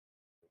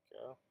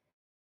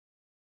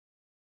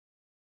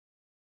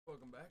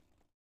Welcome back.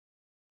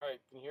 All right,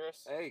 can you hear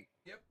us? Hey,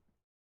 Yep.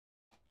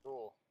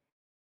 Cool.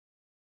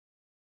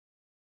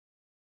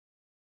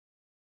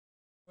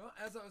 Well,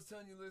 as I was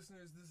telling you,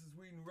 listeners, this is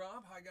Weed and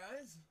Rob. Hi,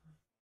 guys.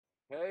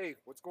 hey,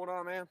 what's going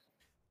on, man?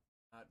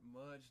 Not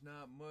much,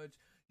 not much.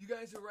 You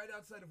guys are right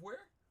outside of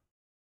where?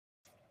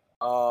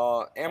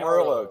 Amarillo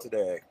Amarillo.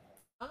 today,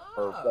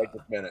 or Ah. right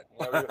this minute.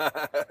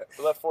 Yeah,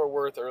 we left Fort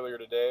Worth earlier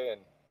today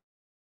and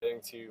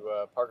heading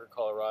to Parker,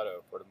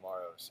 Colorado for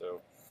tomorrow.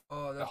 So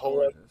Oh, a that's whole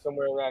lot gorgeous.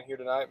 somewhere around here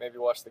tonight. Maybe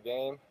watch the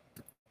game,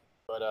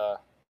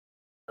 but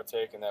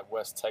partake in that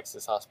West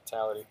Texas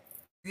hospitality.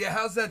 Yeah,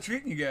 how's that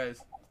treating you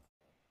guys?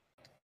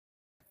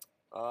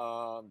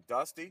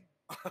 Dusty.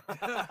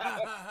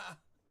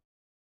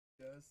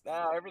 Yes.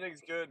 Nah,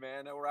 everything's good,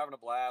 man. We're having a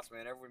blast,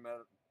 man.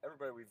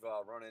 Everybody we've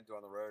run into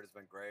on the road has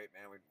been great,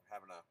 man. We're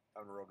having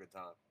a real good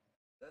time.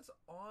 That's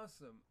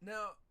awesome.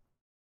 Now,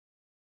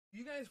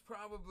 you guys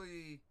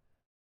probably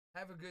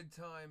have a good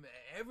time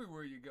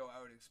everywhere you go, I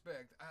would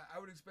expect. I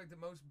would expect that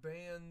most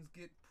bands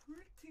get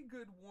pretty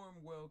good warm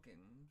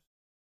welcomes.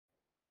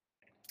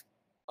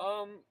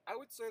 I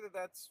would say that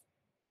that's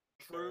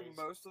true Varies.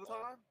 most of the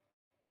time.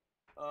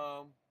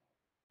 Um,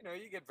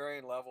 you get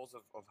varying levels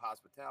of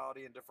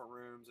hospitality in different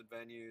rooms and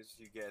venues.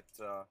 You get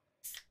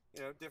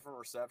different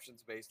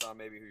receptions based on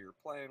maybe who you're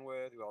playing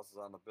with, who else is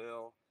on the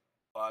bill.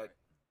 But Right.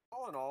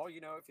 all in all,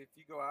 if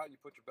you go out, you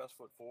put your best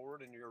foot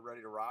forward, and you're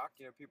ready to rock.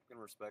 People can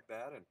respect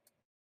that, and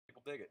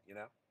people dig it.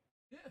 Yeah.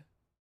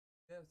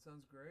 Yeah, it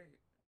sounds great.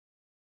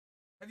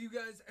 Have you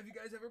guys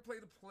ever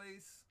played a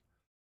place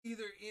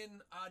either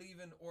in odd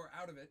even or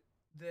out of it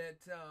that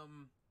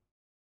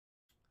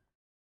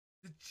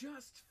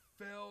just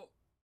felt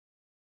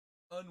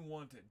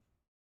unwanted?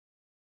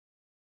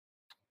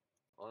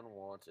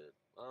 Unwanted.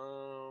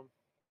 You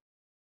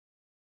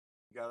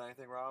got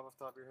anything, Rob, off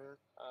the top of your head?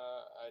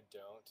 I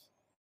don't.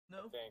 I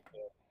No? think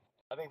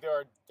I think there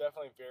are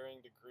definitely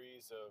varying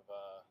degrees of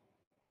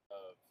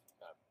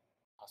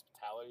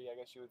hospitality, I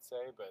guess you would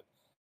say, but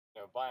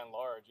by and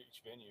large,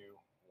 each venue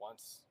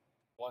wants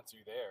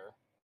you there.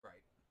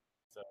 Right.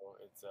 So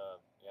it's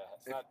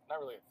If not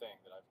really a thing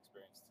that I've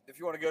experienced. if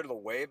you want to go to the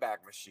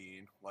Wayback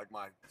Machine, like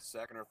my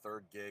second or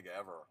third gig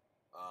ever,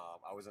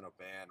 I was in a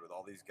band with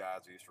all these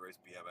guys we used to race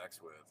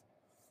BMX with,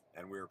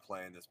 and we were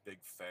playing this big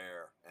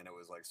fair, and it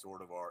was like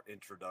sort of our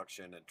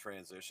introduction and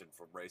transition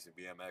from racing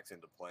BMX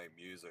into playing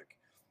music,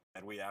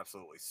 and we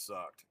absolutely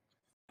sucked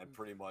and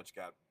pretty much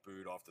got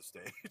booed off the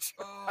stage.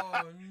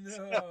 Oh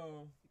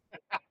no.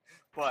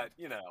 But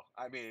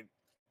I mean,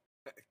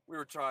 we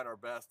were trying our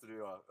best to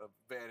do a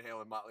Van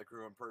Halen Motley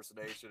Crue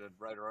impersonation and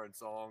write our own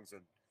songs,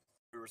 and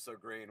we were so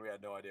green we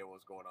had no idea what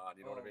was going on.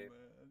 You know Oh what I mean?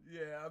 man.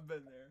 Yeah, I've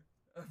been there.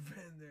 I've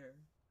been there.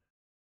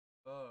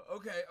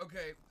 Okay.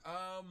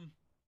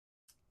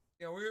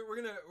 Yeah, we're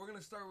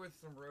gonna start with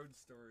some road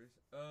stories.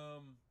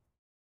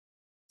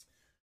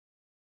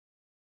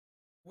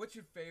 What's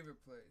your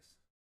favorite place?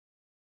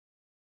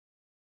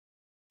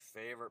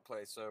 Favorite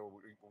place? So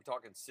we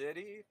talking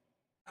city?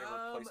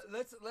 Favorite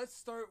place? Let's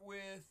start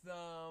with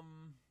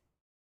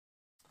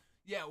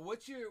yeah,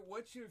 what's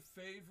your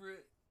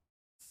favorite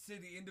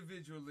city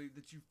individually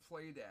that you've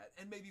played at,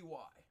 and maybe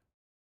why?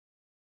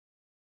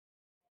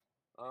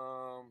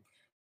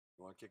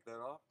 You want to kick that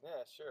off?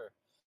 Yeah, sure.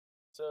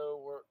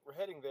 So we're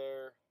heading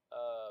there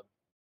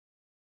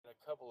in a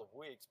couple of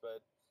weeks,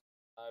 but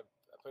I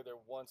played there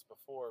once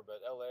before.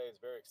 But LA is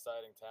a very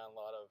exciting town. A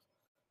lot of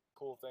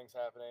cool things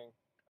happening.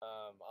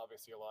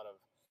 Obviously, a lot of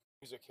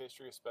music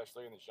history,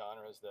 especially in the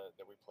genres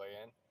that we play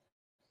in.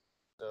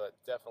 So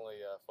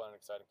definitely a fun and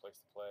exciting place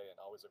to play, and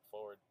always look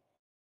forward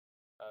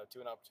to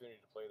an opportunity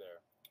to play there.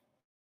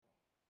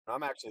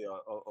 I'm actually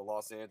a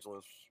Los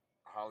Angeles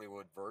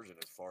Hollywood version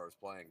as far as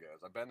playing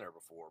goes. I've been there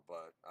before,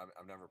 but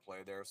I've never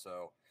played there.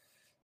 So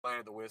playing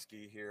at the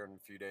Whiskey here in a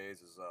few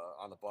days is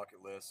on the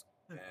bucket list,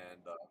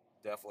 and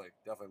definitely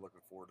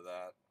looking forward to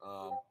that.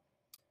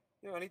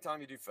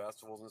 Anytime you do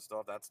festivals and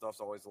stuff, that stuff's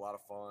always a lot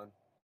of fun.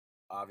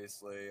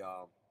 Obviously,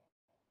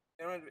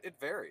 it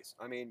varies.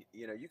 I mean,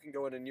 you can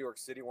go into New York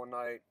City one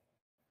night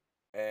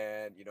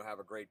and have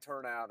a great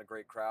turnout and a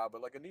great crowd,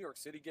 but like a New York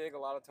City gig, a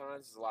lot of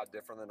times is a lot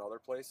different than other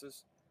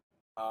places.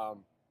 Um,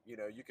 you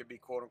could be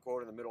quote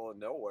unquote in the middle of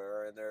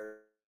nowhere, and there's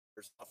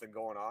nothing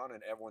going on,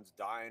 and everyone's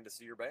dying to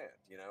see your band.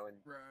 And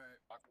Right.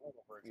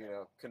 For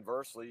example.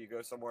 conversely, you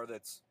go somewhere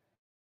that's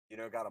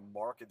got a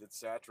market that's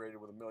saturated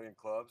with a million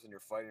clubs, and you're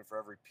fighting for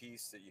every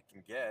piece that you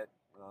can get.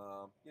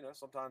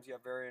 Sometimes you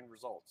have varying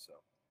results. So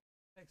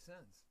Makes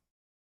sense.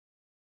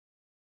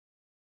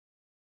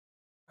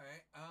 All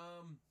right.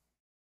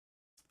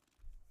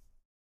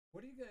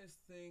 What do you guys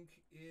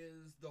think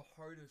is the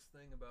hardest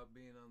thing about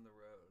being on the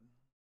road?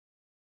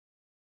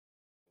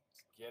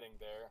 It's getting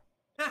there.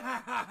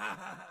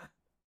 Right.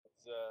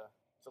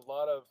 It's a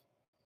lot of.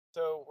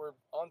 So we're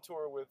on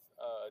tour with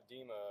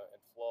Edema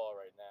and Flaw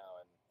right now,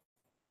 and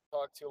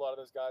talk to a lot of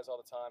those guys all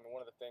the time. And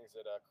one of the things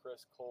that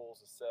Chris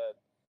Coles has said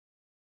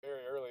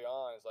very early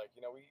on is like,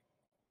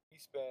 we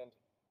spend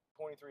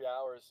 23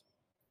 hours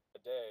a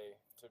day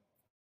to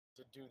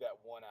do that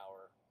 1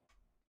 hour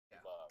Yeah.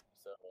 love.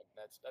 So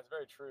that's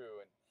very true.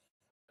 And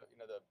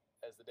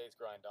as the days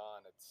grind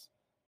on, that's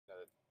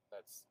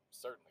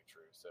certainly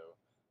true. So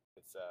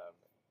it's um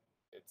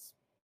it's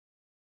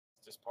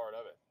just part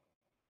of it.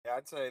 Yeah,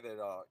 I'd say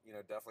that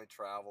definitely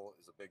travel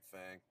is a big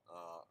thing.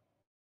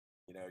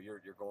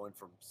 You're going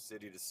from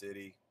city to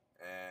city,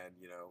 and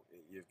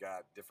you've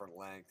got different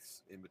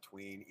lengths in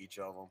between each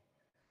of them.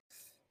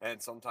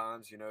 And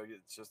sometimes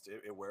it's just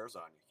it wears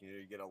on you.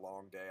 You get a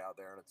long day out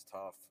there, and it's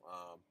tough.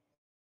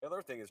 The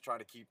other thing is trying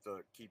to keep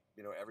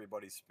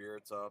everybody's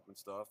spirits up and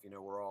stuff.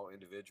 We're all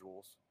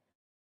individuals.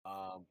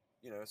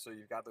 So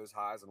you've got those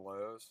highs and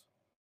lows.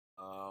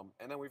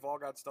 And then we've all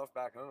got stuff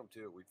back home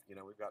too.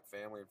 We've got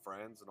family and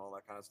friends and all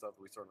that kind of stuff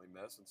that we certainly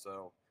miss. And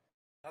so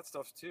that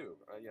stuff's too.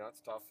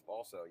 It's tough.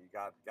 Also, you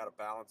got to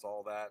balance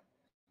all that,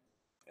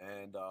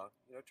 and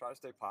try to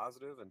stay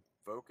positive and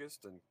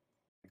focused, and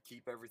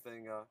keep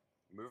everything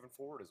moving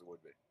forward as it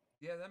would be.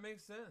 Yeah, that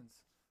makes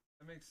sense.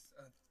 That makes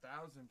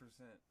 1,000%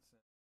 sense.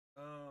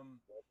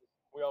 Um,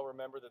 We all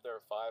remember that there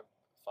are five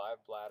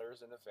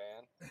bladders in the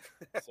van.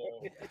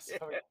 So, Yes.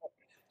 so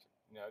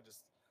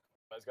just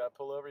you guys got to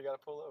pull over. You got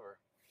to pull over.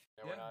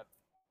 We're Yeah. not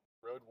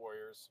road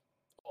warriors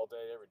all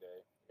day, every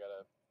day. We got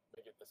to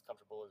make it as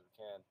comfortable as we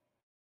can.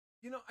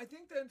 I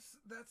think that's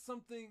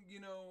something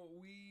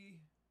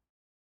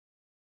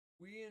we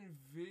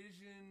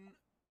envision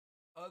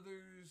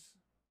others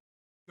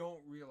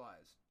don't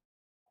realize.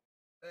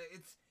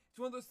 It's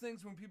one of those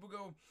things when people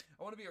go,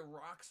 "I want to be a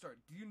rock star."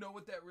 Do you know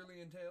what that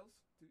really entails?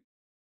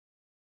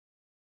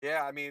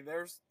 Yeah, I mean,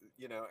 there's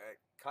a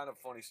kind of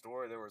funny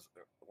story. There was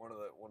one of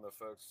the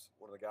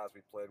guys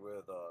we played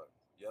with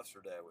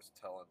yesterday was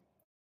telling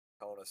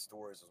us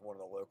stories as one of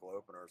the local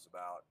openers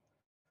about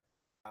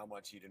how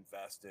much he'd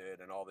invested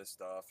and all this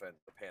stuff, and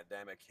the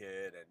pandemic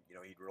hit, and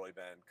he'd really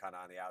been kind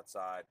of on the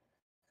outside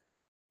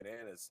and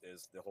in as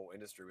the whole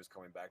industry was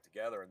coming back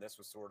together, and this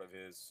was sort of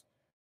his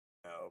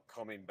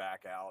coming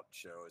back out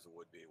show, as it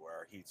would be,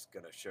 where he's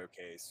going to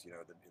showcase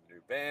the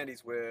new band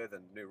he's with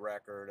and the new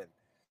record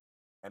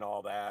and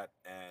all that,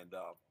 and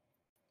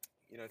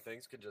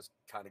things could just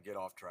kind of get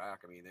off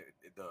track. I mean,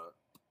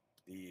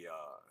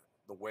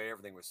 the way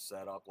everything was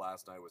set up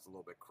last night was a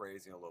little bit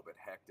crazy and a little bit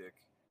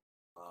hectic.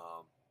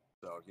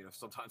 So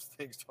sometimes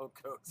things don't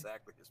go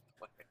exactly as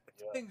planned.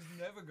 Yeah. Things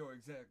never go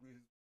exactly.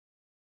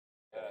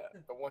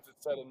 But once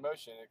it's set in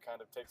motion, it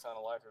kind of takes on a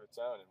life of its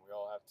own, and we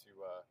all have to do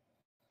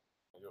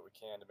what we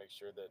can to make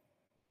sure that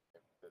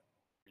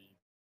we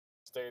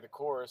stay the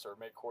course or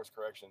make course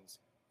corrections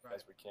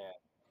as we can.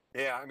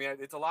 Yeah, I mean,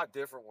 it's a lot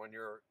different when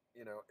you're,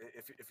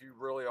 if you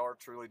really are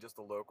truly just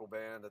a local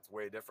band. It's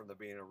way different than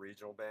being a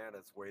regional band.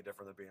 It's way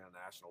different than being a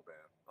national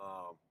band.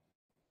 A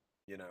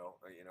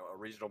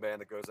regional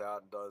band that goes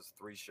out and does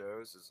 3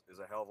 shows is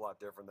a hell of a lot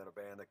different than a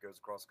band that goes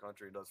across the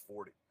country and does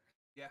 40.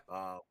 Yeah.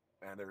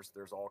 And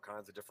there's all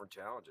kinds of different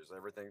challenges,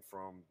 everything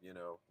from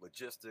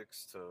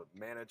logistics to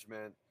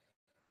management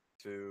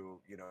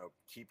to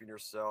keeping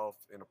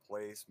yourself in a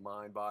place,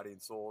 mind, body,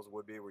 and soul, as it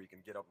would be, where you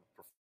can get up and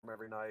perform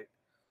every night.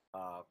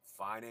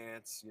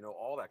 Finance,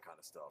 all that kind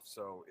of stuff.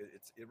 So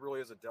it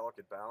really is a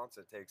delicate balance.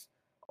 It takes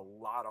a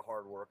lot of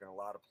hard work and a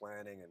lot of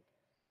planning,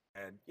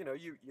 and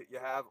you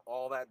have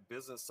all that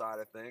business side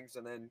of things,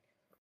 and then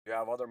you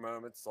have other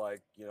moments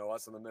like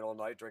us in the middle of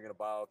the night drinking a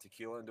bottle of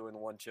tequila and doing the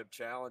 1 chip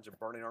challenge and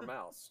burning our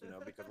mouths,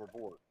 because we're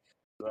bored.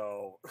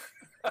 So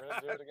we're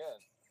gonna do it again.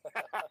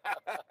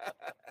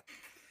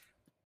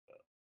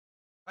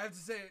 I have to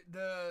say,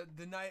 the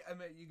night I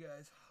met you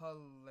guys,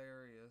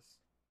 hilarious,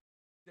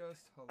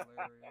 just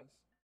hilarious.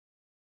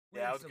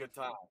 Yeah, it was a good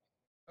time.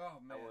 Oh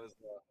man,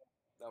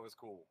 that was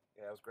cool.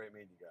 Yeah, it was great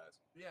meeting you guys.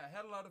 Yeah, I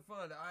had a lot of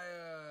fun.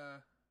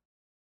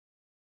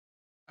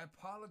 I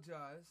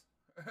apologize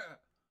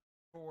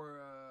for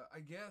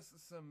I guess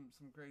some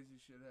crazy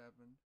shit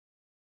happened.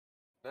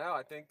 No,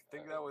 I think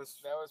that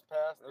was past.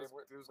 We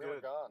good.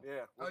 Were gone.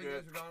 Yeah, you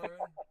guys were gone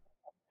already.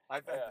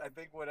 I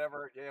think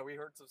whatever. Yeah, we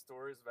heard some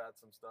stories about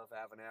some stuff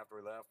happening after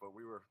we left, but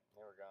we were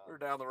gone. We were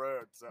down the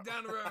road. So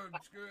down the road,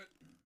 screw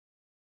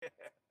it.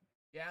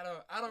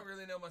 Yeah, I don't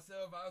really know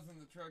myself. I was in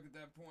the truck at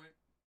that point.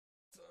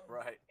 So.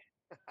 Right.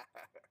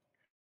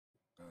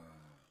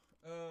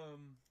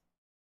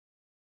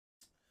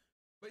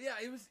 But yeah,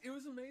 it was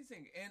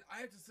amazing, and I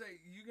have to say,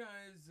 you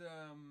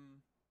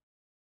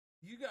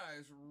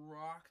guys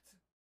rocked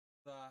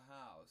the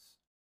house.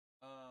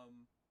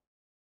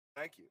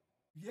 Thank you.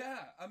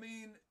 Yeah, I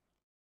mean,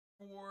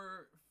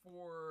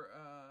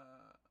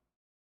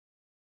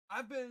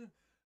 I've been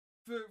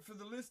for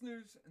the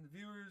listeners and the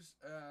viewers,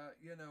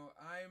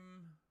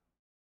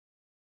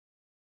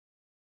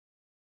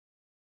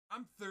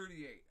 I'm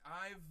 38.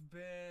 I've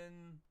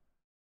been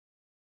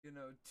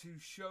to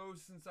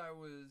shows since I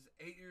was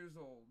 8 years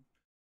old.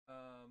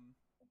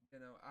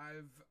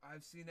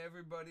 I've seen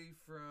everybody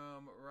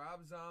from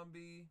Rob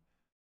Zombie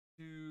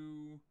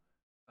to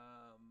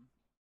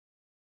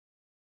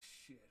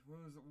what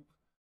was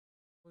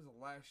the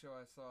last show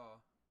I saw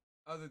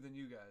other than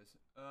you guys?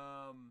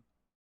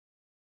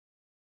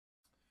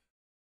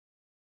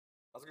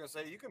 I was gonna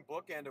say you can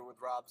bookend it with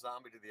Rob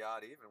Zombie to the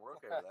odd even. We're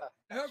okay with that.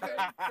 Okay,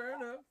 fair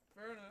enough.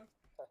 Fair enough.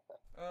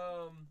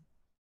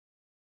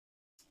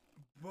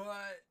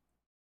 But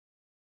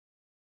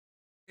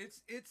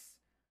it's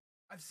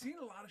I've seen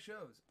a lot of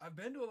shows. I've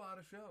been to a lot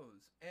of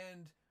shows,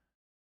 and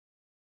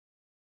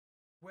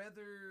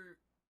whether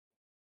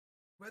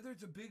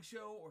it's a big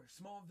show or a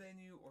small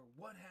venue or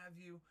what have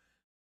you,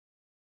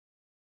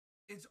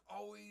 it's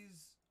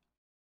always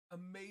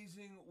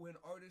amazing when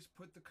artists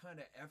put the kind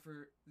of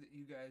effort that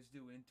you guys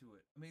do into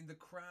it. I mean, the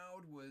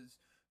crowd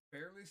was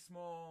fairly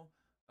small.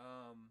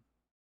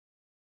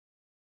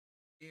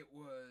 It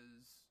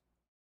was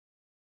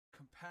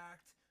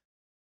compact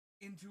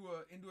into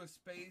a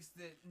space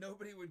that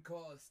nobody would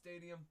call a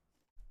stadium.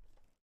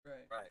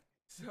 Right. Right.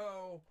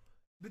 So,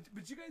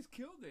 but you guys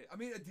killed it. I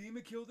mean,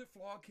 Adema killed it,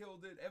 Flaw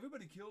killed it,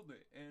 everybody killed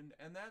it, and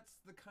that's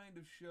the kind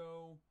of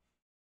show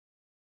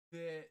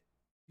that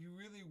you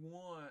really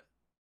want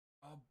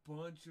a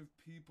bunch of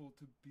people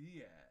to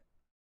be at.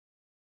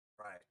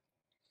 Right.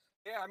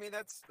 Yeah, I mean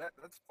that's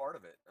part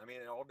of it. I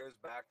mean, it all goes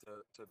back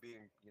to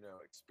being,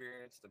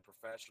 experienced and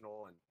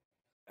professional, and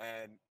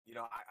I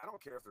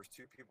don't care if there's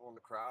 2 people in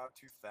the crowd,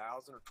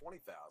 2,000 or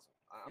 20,000.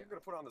 I'm Yeah. going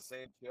to put on the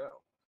same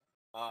show.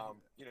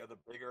 The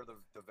bigger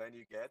the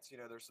venue gets,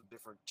 there's some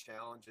different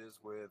challenges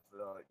with,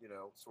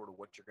 sort of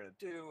what you're going to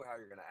do, how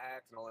you're going to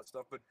act, and all that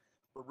stuff. But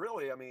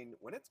really, I mean,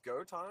 when it's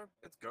go time,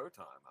 it's go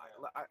time.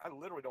 I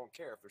literally don't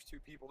care if there's 2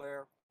 people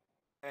there.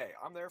 Hey,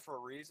 I'm there for a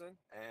reason,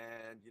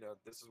 and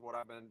this is what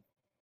I've been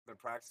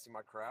practicing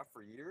my craft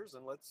for years,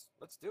 and let's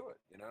do it.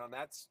 And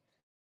that's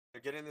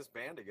getting this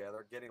band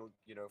together, getting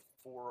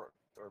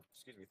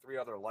 3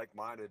 other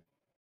like-minded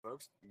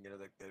folks,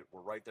 that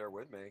were right there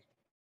with me,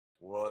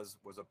 was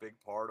a big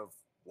part of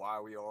why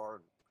we are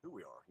and who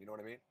we are. You know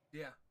what I mean?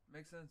 Yeah,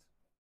 makes sense.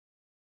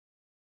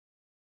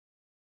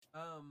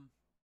 I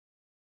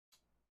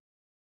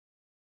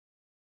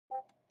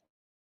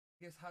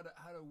guess how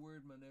to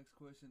word my next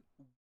question.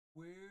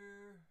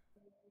 Where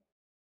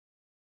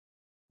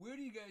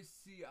do you guys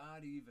see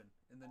Odd Even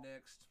in the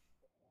next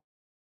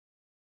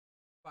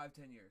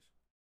 5-10 years?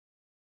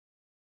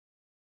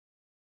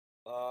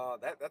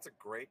 That's a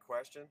great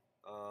question.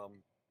 I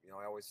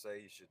always say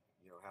you should,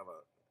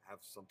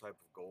 have some type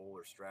of goal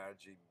or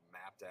strategy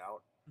mapped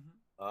out.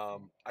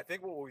 I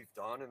think what we've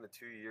done in the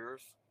 2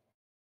 years,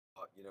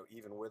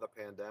 even with a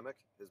pandemic,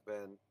 has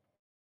been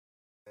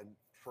and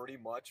pretty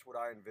much what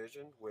I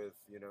envisioned, with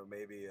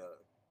maybe a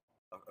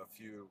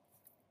few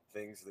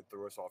things that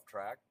threw us off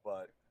track,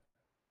 but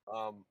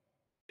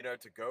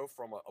to go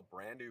from a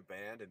brand new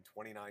band in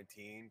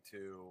 2019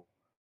 to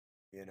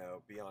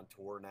be on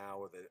tour now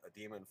with a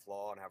Demon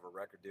Flaw and have a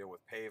record deal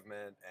with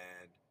Pavement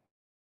and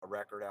a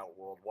record out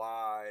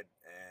worldwide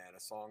and a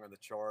song on the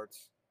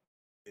charts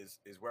is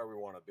where we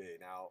want to be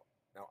now.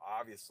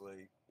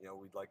 Obviously,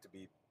 we'd like to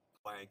be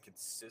playing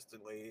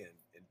consistently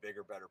in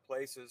bigger, better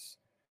places,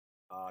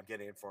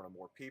 getting in front of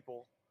more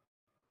people,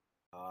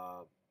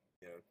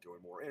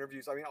 doing more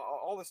interviews. I mean,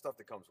 all the stuff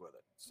that comes with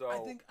it. So I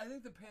think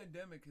the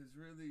pandemic has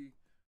really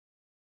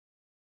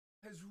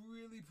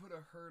put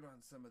a hurt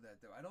on some of that,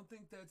 though. I don't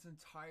think that's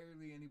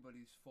entirely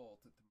anybody's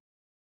fault at the moment.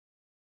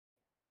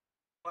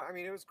 I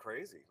mean, it was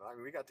crazy. I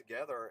mean, we got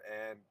together,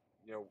 and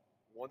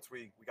once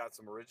we got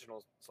some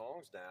original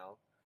songs down,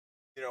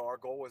 our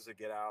goal was to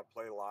get out,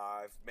 play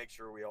live, make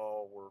sure we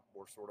all were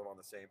sort of on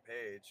the same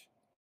page.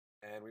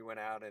 And we went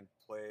out and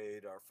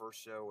played our first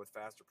show with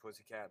Faster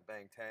Pussycat and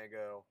Bang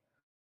Tango.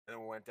 And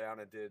then we went down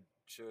and did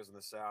shows in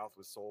the South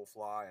with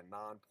Soulfly and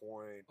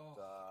Nonpoint. Oh.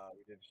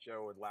 We did a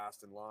show with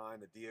Last in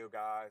Line, the Dio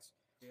guys.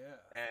 Yeah.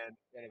 And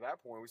at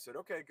that point, we said,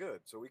 okay,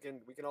 good. So we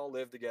can all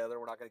live together.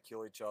 We're not going to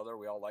kill each other.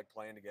 We all like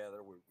playing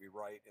together. We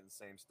write in the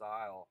same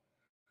style.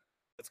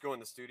 Let's go in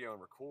the studio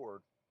and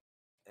record.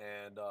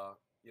 And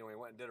we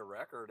went and did a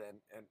record,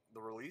 and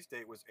the release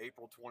date was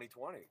April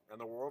 2020,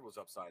 and the world was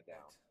upside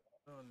down.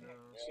 Oh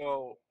no.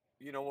 So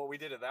what we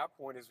did at that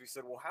point is we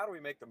said, well, how do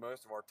we make the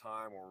most of our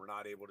time when we're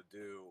not able to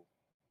do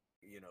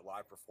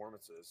live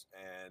performances?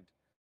 And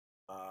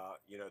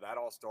that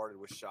all started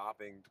with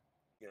shopping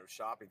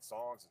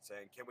songs and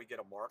saying, can we get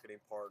a marketing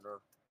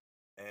partner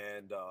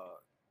and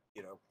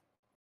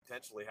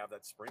potentially have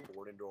that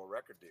springboard into a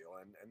record deal?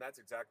 And that's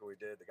exactly what we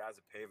did. The guys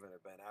at Pavement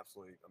have been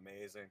absolutely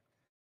amazing.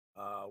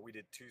 We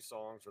did 2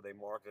 songs where they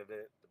marketed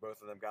it.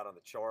 Both of them got on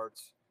the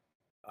charts.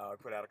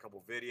 Put out a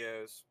couple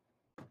videos.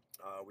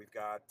 We've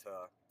got,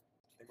 I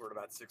think we're at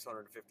about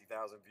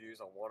 650,000 views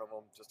on one of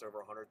them, just over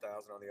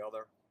 100,000 on the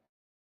other.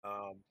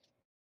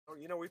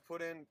 We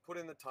put in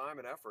the time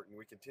and effort, and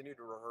we continue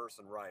to rehearse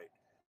and write,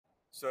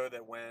 so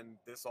that when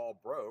this all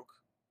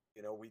broke,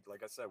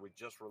 like I said, we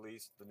just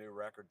released the new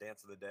record,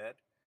 Dance of the Dead,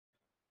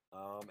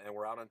 and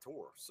we're out on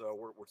tour. So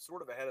we're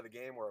sort of ahead of the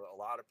game, where a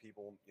lot of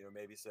people,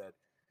 maybe said,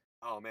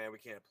 oh man, we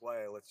can't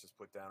play. Let's just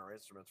put down our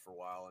instruments for a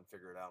while and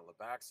figure it out on the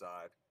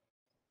backside.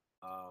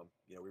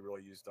 We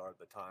really used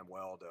the time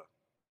well to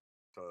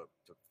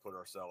put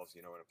ourselves,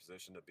 in a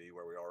position to be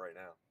where we are right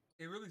now.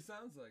 It really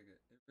sounds like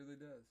it. It really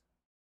does.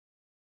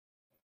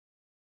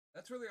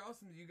 That's really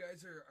awesome that you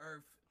guys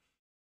are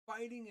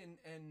fighting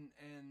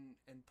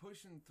and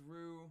pushing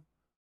through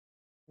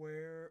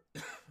where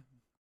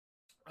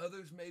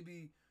others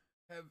maybe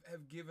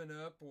have given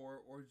up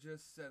or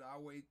just said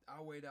I'll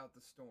wait out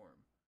the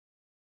storm.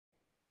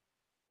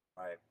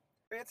 Right.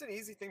 I mean, it's an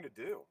easy thing to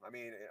do. I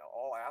mean,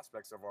 all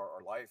aspects of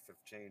our life have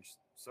changed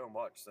so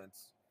much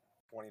since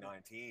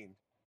 2019.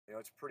 You know,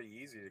 it's pretty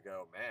easy to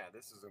go, man,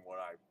 this isn't what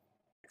I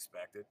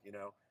expected. You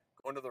know,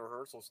 going to the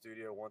rehearsal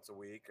studio once a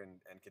week and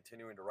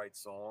continuing to write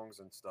songs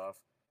and stuff.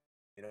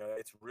 You know,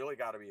 it's really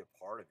got to be a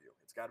part of you.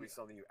 It's got to be Yeah.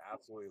 something you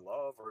absolutely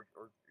love, or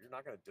you're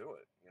not going to do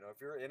it. You know, if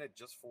you're in it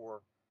just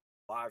for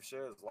live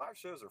shows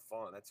are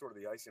fun. That's sort of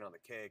the icing on the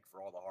cake for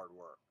all the hard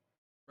work.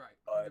 Right,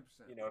 But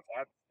 100%. you know,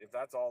 if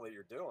that's all that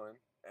you're doing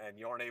and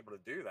you aren't able to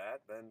do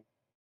that, then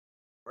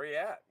where you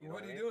at? You know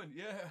What what are I you mean? doing?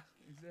 Yeah,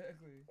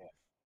 exactly. Yeah.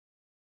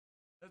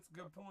 That's a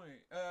good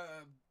point.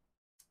 Now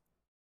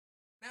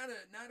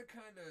to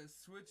kind of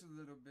switch a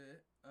little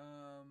bit.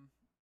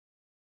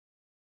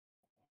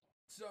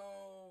 So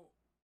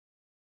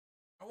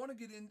I want to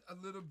get in a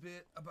little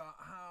bit about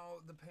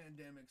how the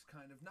pandemic's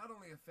kind of not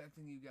only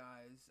affecting you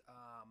guys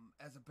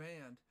as a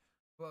band,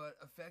 but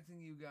affecting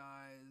you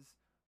guys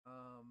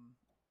um,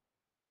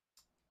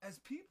 as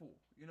people.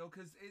 You know,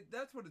 because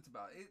that's what it's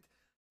about.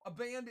 A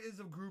band is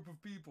a group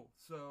of people.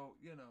 So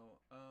you know,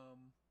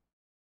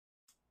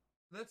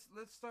 let's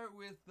start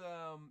with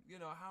you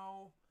know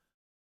how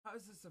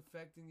is this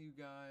affecting you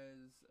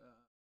guys?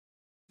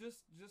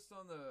 Just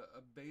on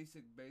a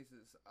basic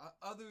basis,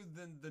 other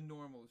than the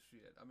normal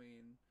shit. I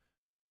mean,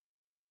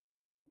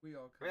 we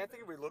all I mean, kind I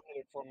think if of we look at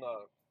it from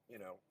the, you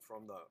know,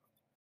 from the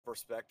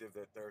perspective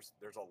that there's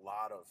a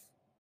lot of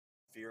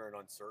fear and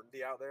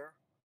uncertainty out there.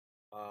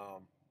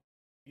 Um,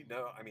 you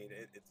know, I mean,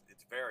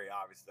 it's very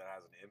obvious that it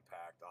has an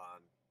impact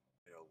on,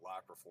 you know,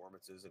 live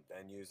performances and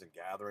venues and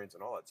gatherings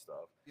and all that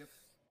stuff. yep,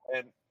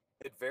 And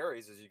it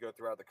varies as you go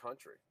throughout the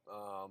country.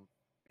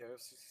 You know,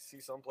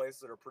 see some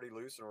places that are pretty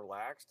loose and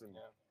relaxed, and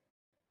Yeah.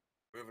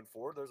 moving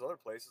forward, there's other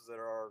places that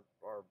are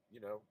you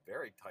know,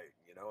 very tight.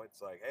 You know,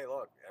 it's like, hey,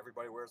 look,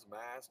 everybody wears a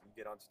mask. You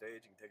get on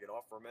stage, you can take it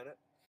off for a minute,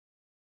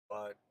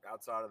 but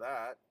outside of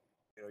that,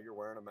 you know, you're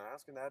wearing a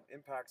mask, and that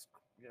impacts,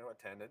 you know,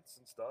 attendance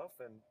and stuff.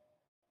 And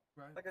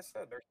right, like I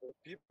said, there's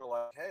people who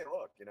are like, hey,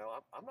 look, you know,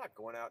 I'm not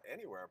going out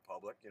anywhere in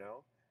public. You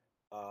know,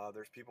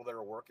 there's people that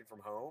are working from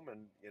home,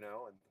 and you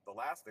know, and the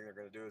last thing they're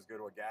going to do is go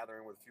to a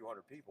gathering with a few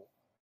hundred people.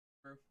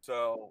 true,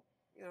 So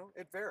you know,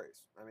 it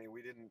varies. I mean,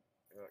 we didn't.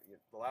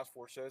 The last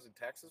 4 shows in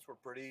Texas were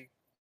pretty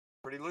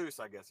loose,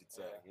 I guess you'd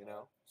say. Yeah, You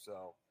know,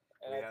 so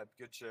And we had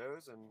good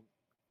shows and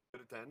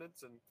good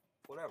attendance and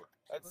whatever.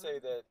 I'd say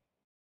that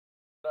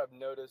what I've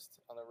noticed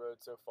on the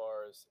road so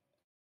far is,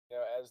 you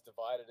know, as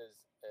divided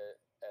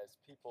as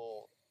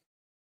people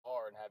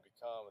are and have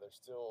become, there's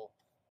still,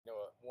 you know,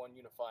 one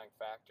unifying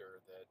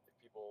factor that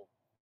people,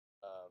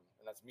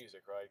 and that's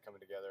music, right? Coming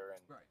together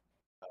right,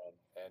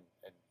 and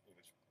you know,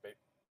 just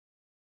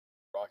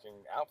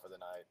rocking out for the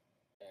night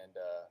and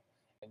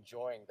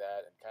enjoying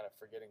that and kind of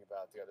forgetting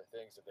about the other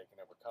things that they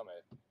can overcome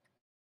it.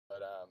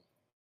 But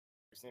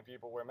we've seen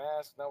people wear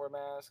masks, not wear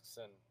masks,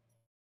 and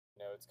you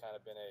know, it's kind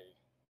of been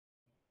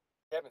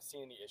we haven't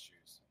seen any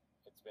issues.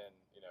 It's been,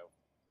 you know,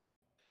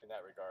 in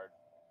that regard,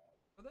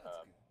 well that's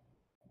um,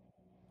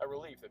 good. a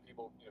relief that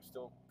people, you know,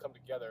 still come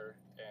together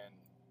and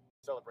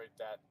celebrate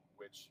that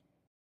which,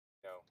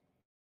 you know,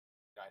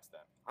 unites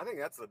them. I think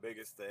that's the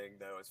biggest thing,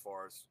 though, as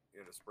far as,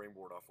 you know, to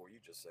springboard off what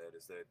you just said,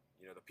 is that,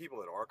 you know, the people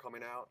that are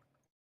coming out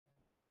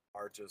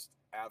are just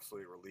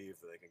absolutely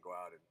relieved that they can go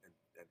out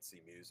and see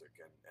music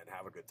and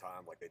have a good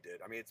time like they did.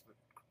 I mean, it's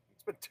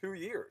been 2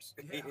 years,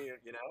 Yeah,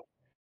 you know.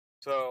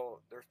 So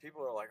there's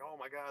people who are like, oh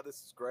my god,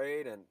 this is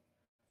great, and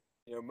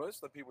you know,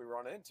 most of the people we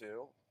run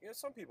into, you know,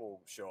 some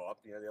people show up.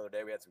 You know, the other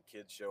day we had some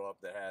kids show up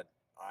that had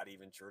odd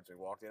even shirts. We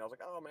walked in, I was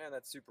like, oh man,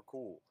 that's super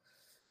cool.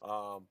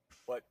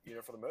 But you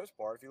know, for the most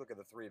part, if you look at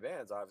the three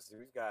bands, obviously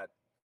we've got,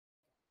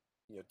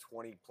 you know,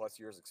 20 plus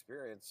years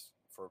experience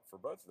for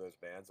both of those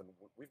bands, and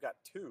we've got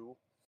two,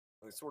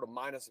 sort of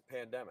minus a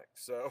pandemic.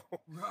 So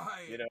you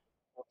right, know,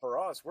 for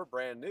us, we're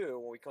brand new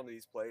when we come to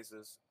these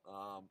places.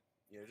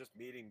 You know, just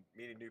meeting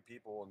new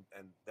people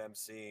and them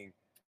saying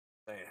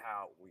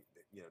how we,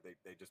 you know,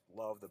 they just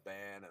love the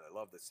band and they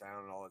love the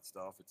sound and all that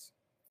stuff. It's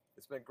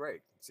been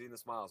great seeing the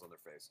smiles on their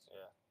faces.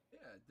 Yeah.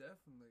 yeah,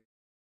 definitely.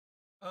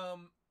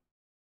 Um,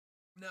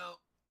 now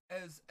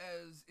as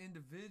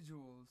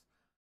individuals,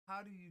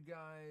 how do you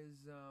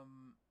guys how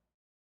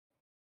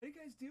do you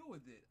guys deal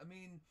with it? I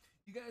mean,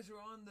 you guys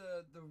are on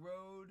the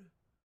road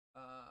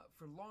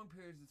for long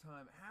periods of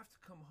time, have to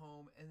come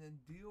home and then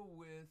deal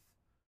with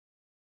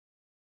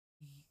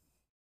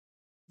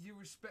your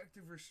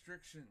respective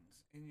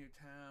restrictions in your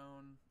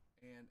town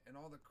and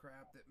all the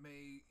crap that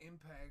may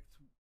impact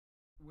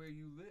where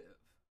you live.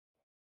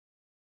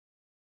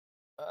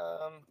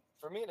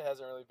 For me, it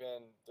hasn't really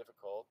been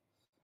difficult.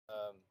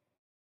 Um,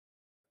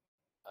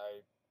 I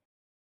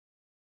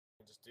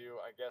just do,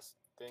 I guess,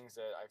 things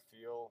that I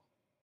feel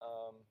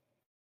um,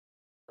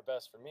 are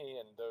best for me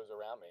and those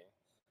around me,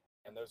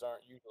 and those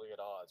aren't usually at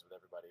odds with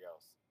everybody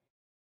else.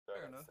 So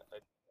Fair enough.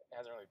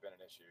 hasn't really been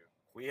an issue.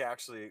 We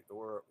actually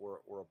we're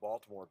a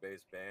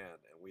Baltimore-based band,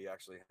 and we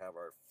actually have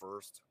our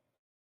first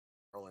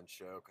Maryland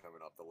show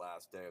coming up the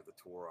last day of the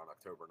tour on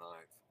October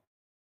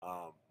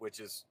 9th, which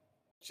is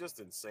just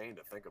insane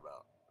to think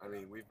about. I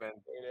mean, we've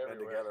been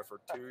together for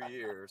 2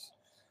 years,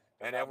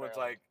 and everyone's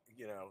like,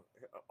 you know,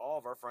 all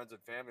of our friends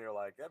and family are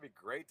like, that'd be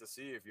great to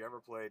see if you ever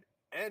played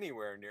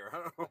anywhere near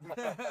home.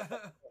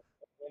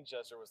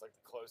 Winchester was like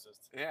the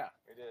closest. Yeah,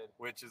 we did,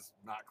 which is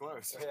not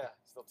close. Yeah,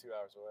 still 2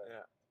 hours away.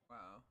 Yeah.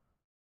 Wow.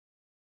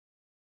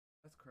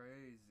 That's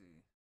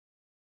crazy.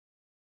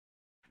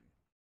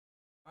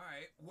 All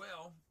right,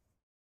 well,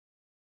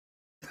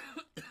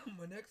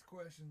 my next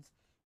question's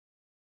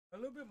a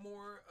little bit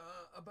more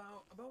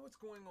about what's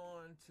going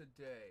on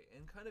today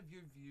and kind of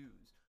your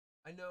views.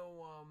 I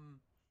know,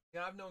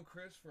 I've known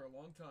Chris for a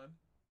long time,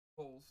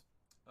 Poles,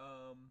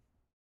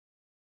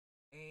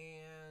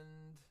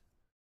 and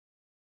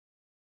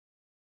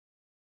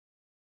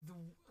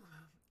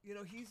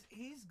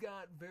he's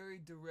got very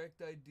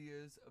direct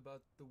ideas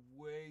about the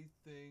way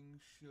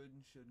things should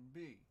and shouldn't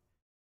be,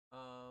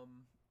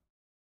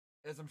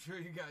 as I'm sure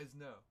you guys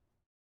know.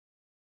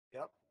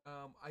 Yep.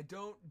 I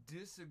don't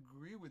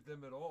disagree with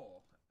them at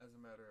all, as a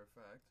matter of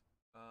fact.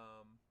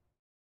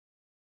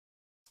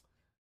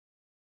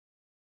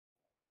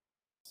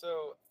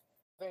 So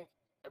I think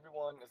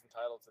everyone is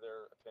entitled to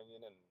their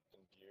opinion and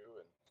view,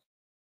 and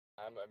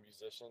I'm a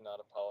musician, not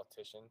a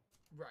politician.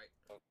 Right.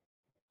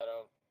 I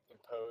don't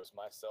impose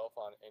myself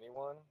on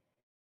anyone,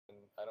 and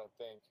I don't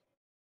think,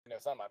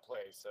 it's not my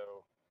place,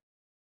 so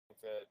I think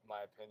that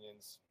my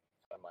opinions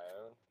are my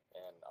own,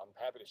 and I'm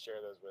happy to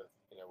share those with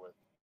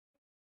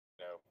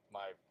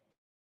my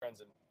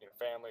friends and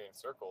family and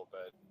circle,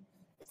 but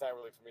it's not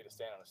really for me to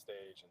stand on a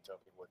stage and tell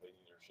people what they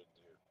need or should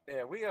do.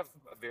 Yeah, we have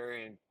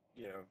varying,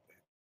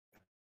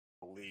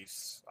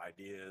 beliefs,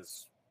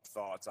 ideas,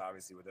 thoughts,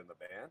 obviously within the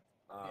band.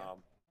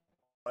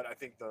 But I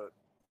think the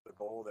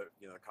goal the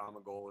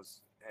common goal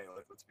is, hey,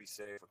 let's be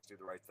safe, let's do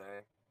the right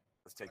thing,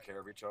 let's take care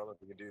of each other.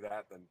 If we can do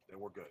that, then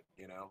we're good.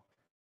 I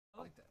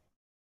like that.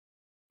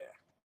 Yeah.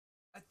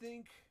 I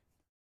think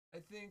a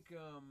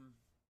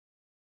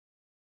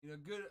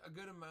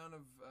good amount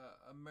of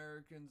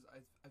Americans,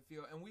 I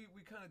feel, and we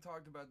kind of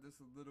talked about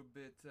this a little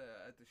bit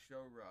at the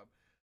show, Rob.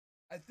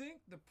 I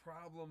think the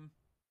problem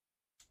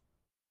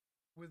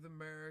with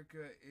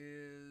America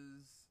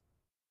is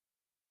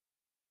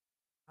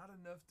not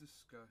enough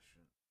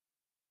discussion,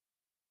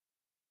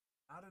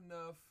 not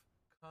enough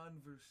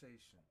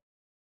conversation.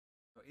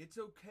 It's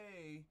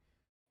okay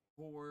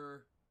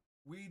for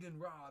Weed and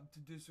Rob to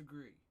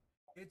disagree.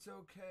 It's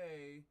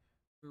okay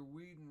for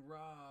Weed and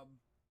Rob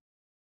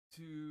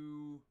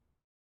to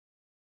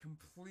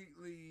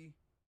completely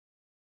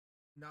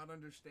not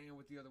understand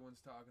what the other one's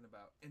talking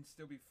about and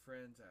still be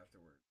friends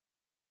afterward.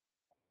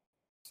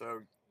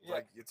 So,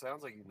 it sounds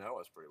like you know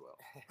us pretty well.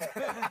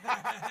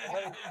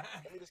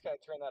 Let me just kind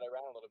of turn that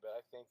around a little bit.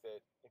 I think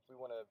that if we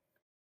want to,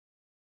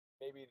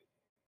 maybe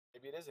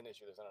it is an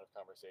issue there's not enough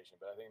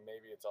conversation, but I think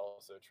maybe it's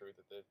also true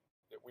that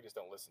we just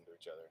don't listen to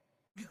each other.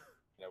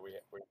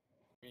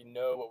 We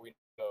know what we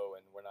know,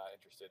 and we're not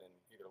interested in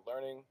either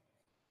learning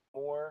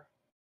more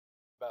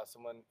about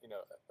someone,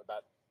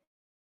 about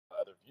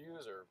other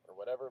views or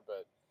whatever.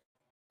 But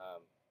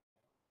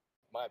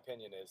my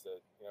opinion is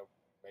that,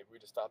 maybe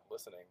we just stop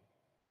listening.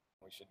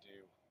 We should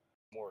do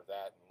more of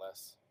that and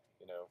less,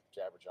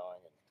 jabber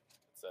jawing and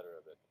etc.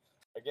 But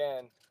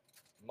again,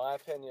 my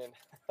opinion.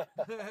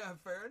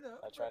 Fair enough.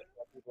 I try to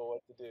tell people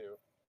what to do.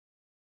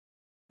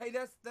 Hey,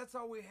 that's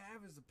all we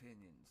have is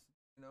opinions,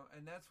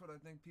 and that's what I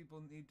think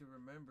people need to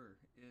remember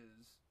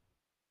is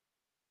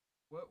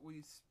what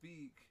we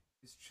speak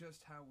is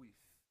just how we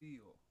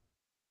feel.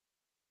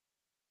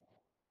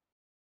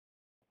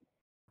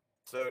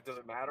 So does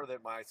it matter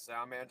that my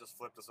sound man just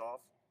flipped us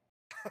off?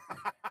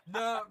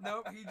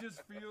 No, he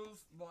just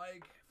feels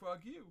like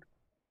fuck you.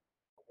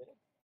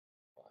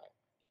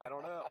 I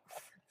don't know,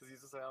 because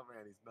he's a sound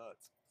man. He's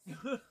nuts.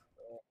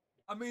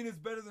 I mean, it's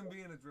better than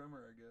being a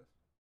drummer, I guess.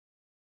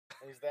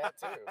 He's that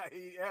too.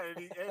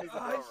 He's a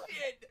drummer. Oh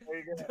shit!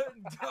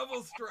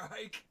 Double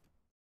strike.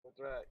 That's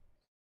right.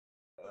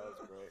 That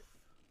was great.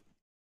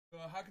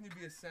 Well, how can you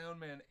be a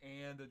sound man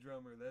and a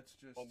drummer? That's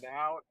just. Well,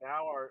 now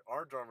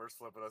our drummer's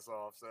flipping us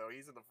off, so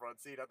he's in the front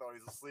seat. I thought he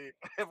was asleep.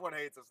 Everyone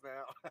hates us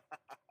now.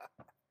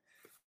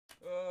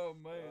 Oh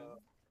man.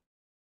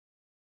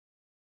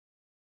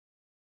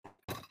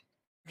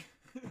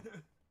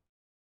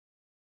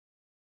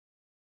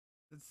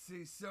 Let's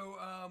see. So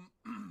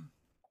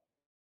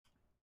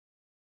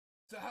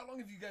so how long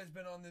have you guys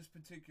been on this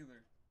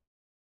particular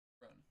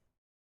run?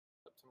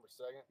 September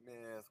 2nd.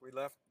 Yes, we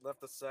left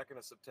the 2nd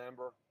of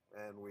September,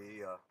 and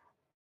we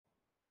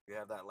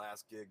had that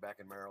last gig back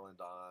in Maryland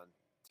on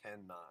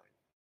 10/9.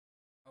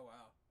 Oh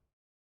wow.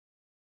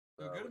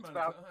 So a good amount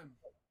of time.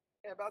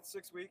 Yeah, about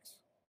 6 weeks.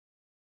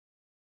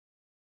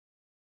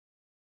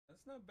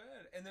 That's not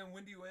bad. And then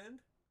when do you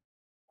end?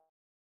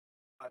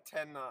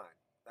 10/9.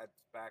 That's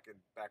back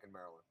in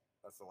Maryland.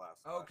 That's the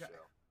last show. Okay.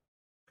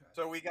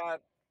 So we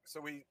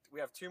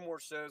have 2 more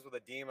shows with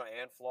Edema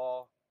and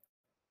Flaw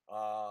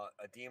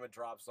Edema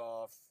drops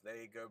off.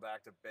 They go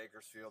back to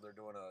Bakersfield. They're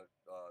doing a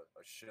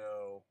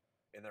show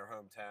in their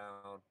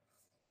hometown.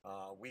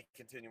 We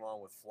continue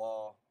on with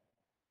Flaw.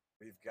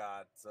 We've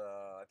got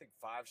I think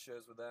 5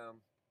 shows with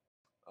them.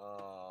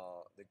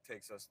 It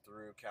takes us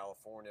through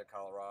California,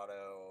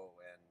 Colorado,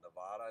 and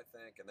Nevada, I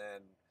think, and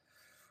then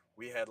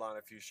we headline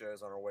a few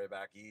shows on our way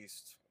back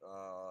east,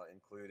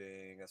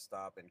 including a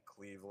stop in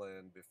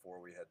Cleveland before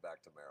we head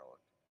back to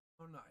Maryland.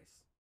 Oh,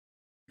 nice.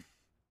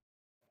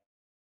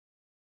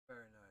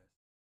 Very nice.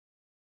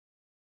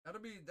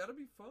 That'll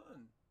be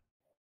fun.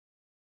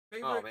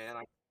 Favorite? Oh man,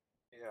 I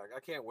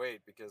can't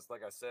wait because,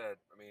 like I said,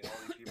 I mean, all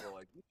these people are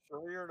like, "You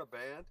sure you're in a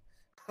band?"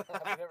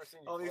 I've never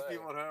seen you all these play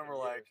people at home in are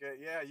like, years.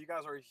 "Yeah, you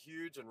guys are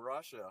huge in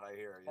Russia." I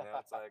hear,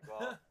 it's like,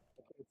 well,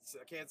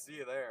 I can't see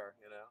you there,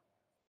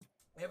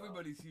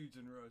 Everybody's huge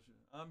in Russia.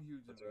 I'm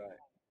huge in That's Russia.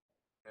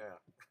 right.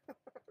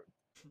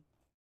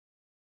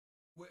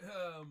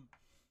 Yeah.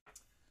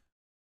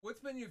 What's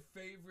been your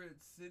favorite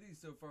city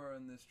so far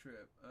on this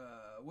trip?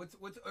 How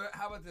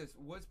about this?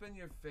 What's been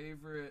your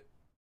favorite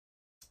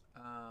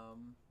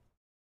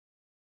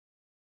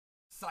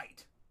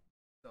sight?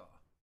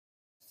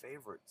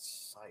 Favorite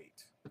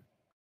sight?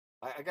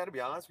 I got to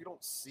be honest, we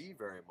don't see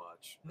very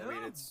much. No. I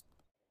mean, it's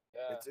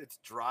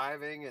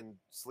driving and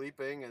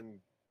sleeping and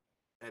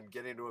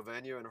getting to a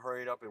venue and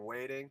hurried up and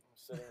waiting. I'm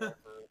sitting there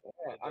for.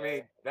 I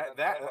mean, Not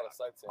a lot of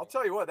sightseeing. I'll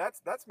tell you what,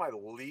 that's my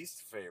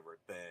least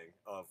favorite thing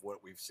of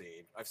what we've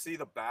seen. I've seen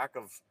the back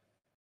of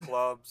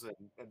clubs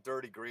and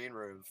dirty green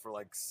rooms for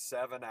like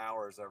 7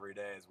 hours every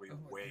day as we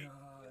wait.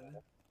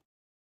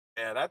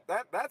 Yeah,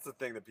 that's the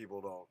thing that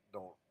people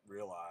don't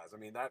realize. I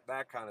mean,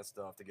 that kind of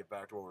stuff, to get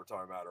back to what we were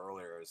talking about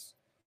earlier, is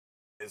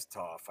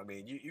tough. I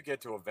mean, you get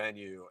to a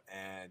venue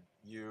and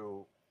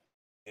you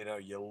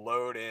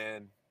load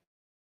in,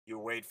 you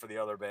wait for the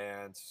other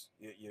bands,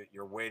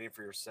 you're waiting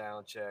for your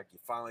sound check, you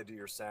finally do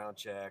your sound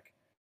check.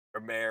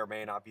 There may or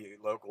may not be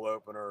local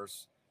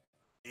openers.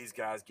 These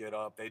guys get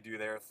up, they do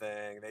their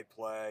thing, they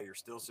play, you're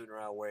still sitting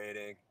around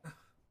waiting,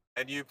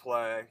 and you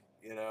play,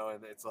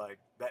 and it's like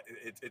that.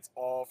 It's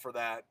all for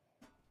that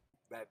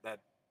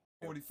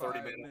 45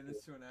 30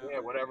 minutes to an hour. Yeah,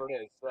 whatever it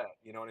is, set.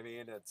 You know what I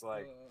mean? It's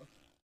like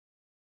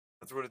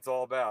that's what it's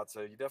all about.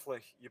 So you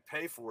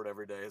pay for it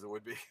every day, as it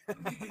would be.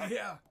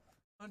 Yeah,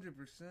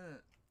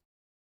 100%.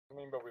 I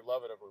mean, but we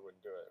love it if we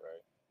wouldn't do it,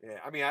 right? Yeah,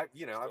 I mean,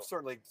 I've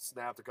certainly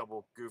snapped a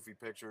couple goofy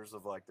pictures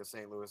of like the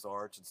St. Louis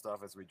Arch and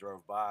stuff as we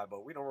drove by,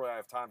 but we don't really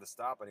have time to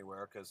stop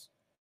anywhere because,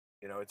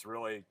 it's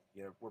really,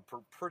 we're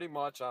pretty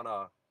much on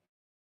a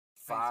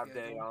 5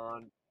 day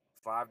on,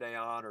 5 day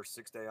on, or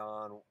 6 day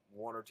on,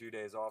 1 or 2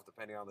 days off,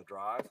 depending on the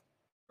drive.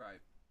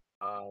 Right.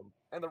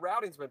 And the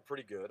routing's been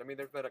pretty good. I mean,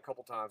 there's been a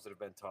couple times that have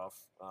been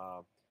tough.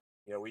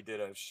 We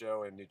did a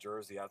show in New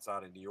Jersey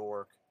outside of New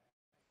York,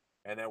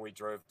 and then we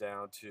drove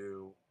down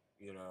to,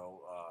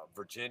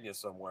 Virginia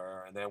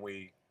somewhere, and then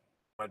we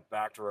went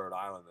back to Rhode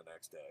Island the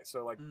next day.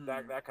 So like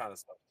that kind of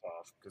stuff's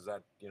tough because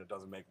that,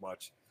 doesn't make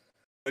much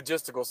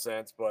logistical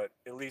sense, but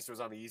at least it was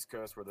on the East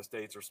Coast where the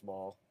states are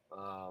small.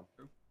 But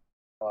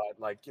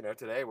like,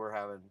 today we're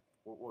having,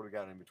 what do we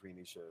got in between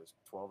these shows?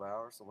 12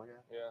 hours, something like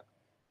that? Yeah.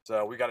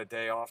 So we got a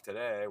day off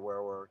today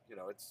where we're,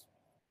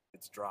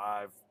 it's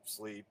drive,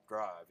 sleep,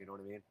 drive. You know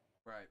what I mean?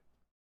 Right.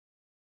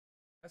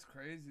 That's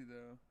crazy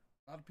though.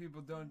 A lot of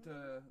people don't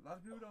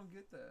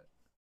get that.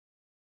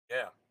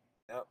 Yeah.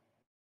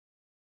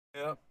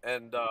 Yep.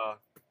 And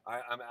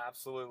I'm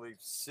absolutely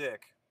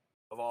sick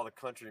of all the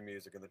country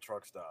music in the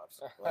truck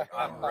stops. Like,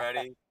 I'm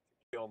ready to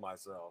kill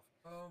myself.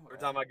 Every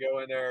time I go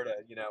in there to,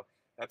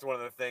 that's one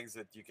of the things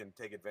that you can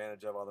take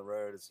advantage of on the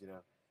road is,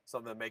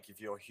 something that make you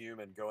feel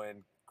human. Go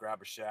in,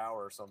 grab a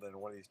shower or something in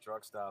one of these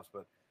truck stops.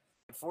 But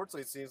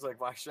unfortunately, it seems like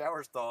my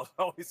shower stall is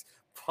always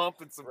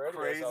pumping some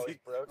crazy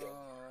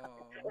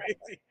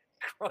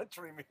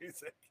country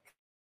music.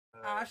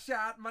 I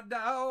shot my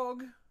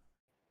dog.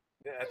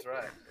 Yeah, that's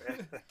right.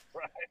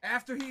 Right.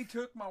 After he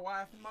took my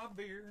wife and my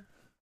beer.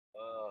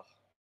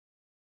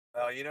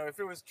 If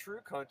it was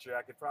true country,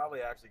 I could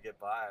probably actually get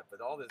by it.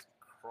 But all this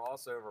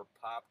crossover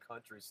pop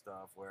country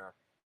stuff where,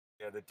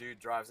 the dude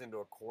drives into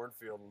a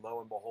cornfield and lo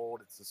and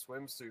behold, it's a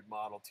swimsuit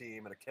model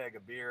team and a keg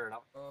of beer. And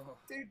I'm,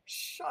 dude,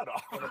 shut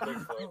up. And a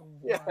Bigfoot.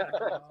 Yeah.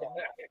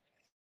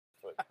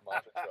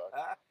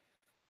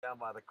 Down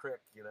by the creek,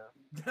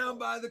 Down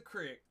by the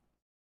creek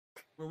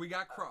where we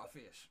got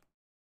crawfish.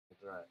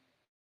 That's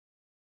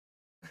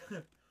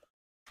right.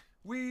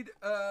 Weed,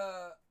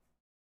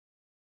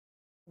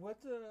 what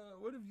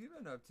have you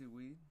been up to,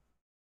 Weed?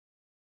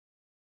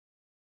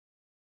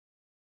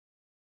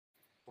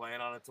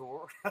 Playing on a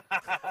tour.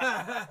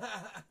 I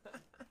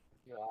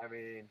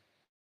mean,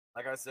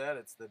 like I said,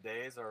 it's the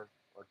days are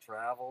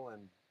travel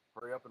and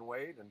hurry up and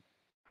wait and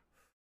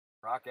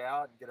rock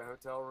out and get a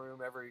hotel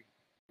room every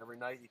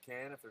night you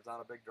can if there's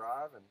not a big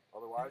drive, and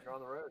otherwise you're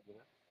on the road,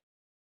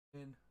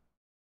 And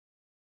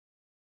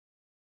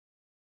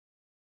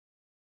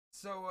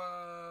so,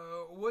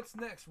 what's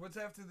next? What's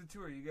after the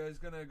tour? You guys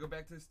gonna go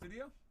back to the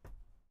studio?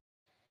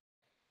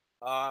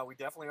 We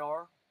definitely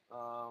are.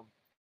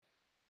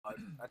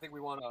 I think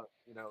we want to,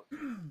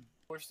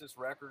 push this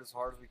record as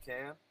hard as we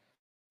can.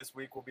 This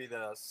week will be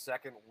the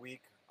second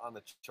week on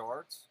the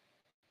charts.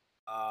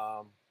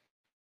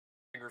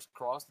 Fingers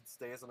crossed it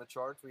stays on the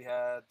charts.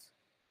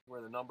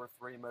 We're the number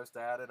 3 most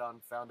added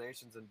on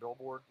Foundations and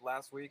Billboard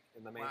last week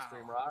in the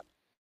mainstream Wow. rock.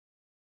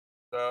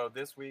 So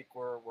this week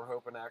we're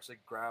hoping to actually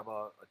grab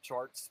a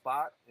chart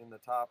spot in the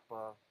top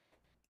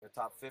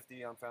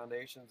 50 on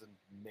Foundations and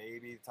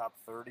maybe top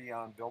 30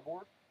 on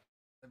Billboard,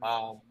 That'd be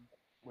awesome.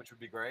 which would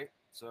be great.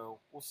 So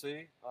we'll see.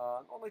 It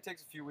normally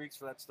takes a few weeks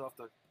for that stuff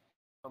to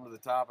come to the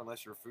top,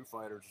 unless you're Foo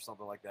Fighters or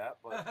something like that.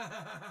 But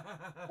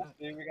we'll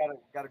see. We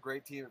got a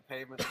great team at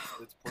Pavement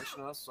that's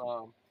pushing us.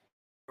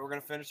 We're gonna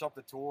finish up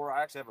the tour.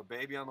 I actually have a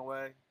baby on the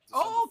way.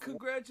 Oh, December 4th.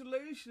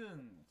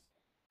 congratulations!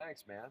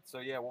 Thanks, man. So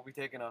yeah, we'll be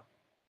taking a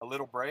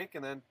little break,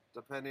 and then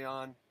depending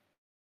on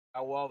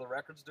how well the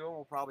record's doing,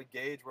 we'll probably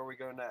gauge where we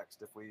go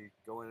next. If we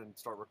go in and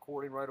start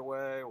recording right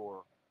away,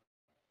 or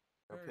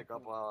Very pick cool.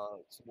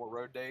 up some more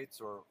road dates,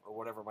 or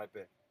whatever it might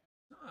be.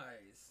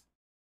 Nice.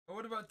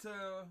 What about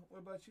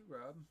you,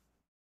 Rob?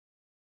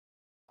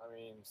 I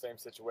mean, same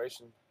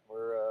situation.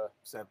 We're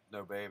Except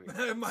no baby.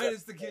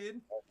 Minus the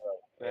kid.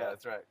 Yeah,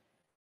 that's right.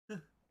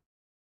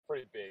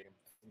 pretty big.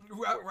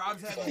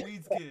 Rob's having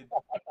Weeds kid.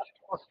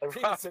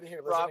 Everyone's sitting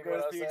here Rob listening to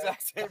goes what I the say.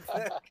 exact same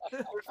thing.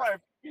 There's probably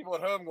people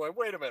at home going,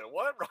 "Wait a minute,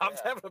 what?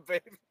 Rob's Yeah. having a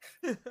baby?"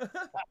 Yeah,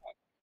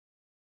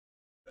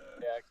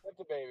 except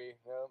the baby.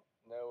 No,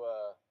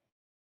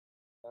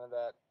 none of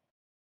that.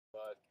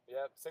 But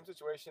yeah, same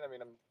situation. I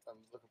mean, I'm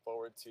looking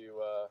forward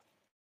to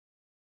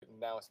getting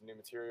down with some new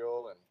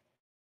material and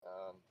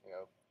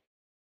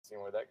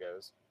seeing where that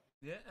goes.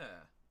 Yeah.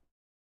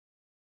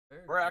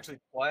 Very We're cool. actually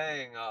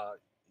playing.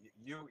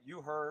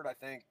 You heard, I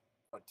think,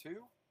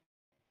 two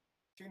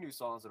new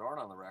songs that aren't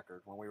on the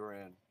record when we were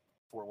in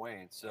Fort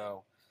Wayne.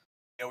 So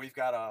we've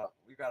got a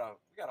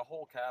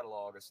whole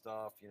catalog of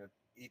stuff.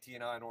 ET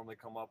and I normally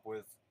come up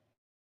with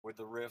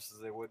the riffs as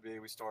they would be.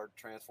 We start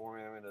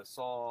transforming them into a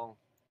song.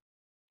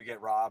 We get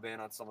Rob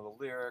in on some of the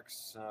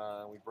lyrics.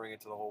 We bring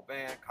it to the whole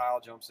band. Kyle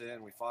jumps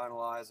in. We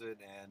finalize it,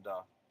 and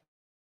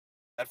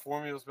that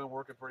formula's been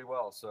working pretty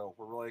well. So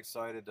we're really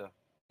excited to.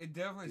 It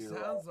definitely to,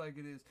 sounds like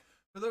it is.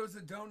 For those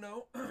that don't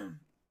know,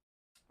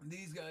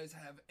 these guys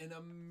have an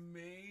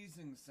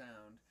amazing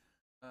sound.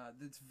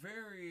 That's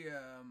very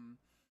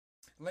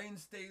Lane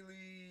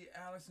Staley,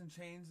 Alice in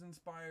Chains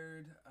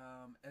inspired,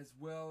 as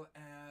well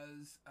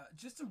as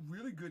just a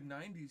really good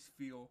 '90s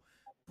feel.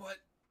 But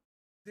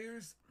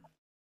there's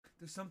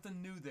something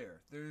new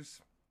there.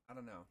 I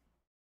don't know.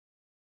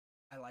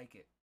 I like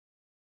it.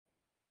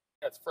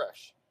 Yeah, it's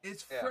fresh.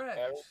 It's Yeah.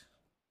 fresh.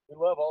 We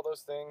love all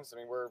those things. I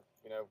mean, we're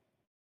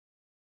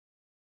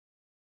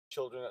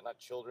children, not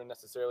children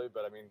necessarily,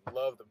 but I mean,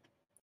 love the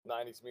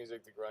 '90s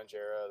music, the grunge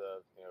era,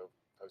 the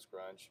post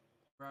grunge.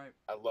 Right.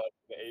 I love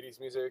the '80s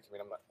music. I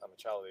mean, I'm a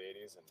child of the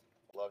 '80s and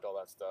loved all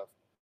that stuff.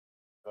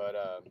 But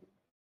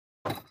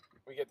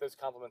we get those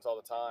compliments all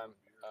the time.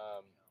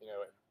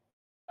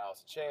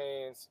 Alice in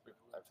Chains.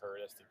 I've heard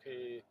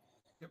STP.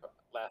 Yep.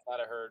 Last night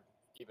I heard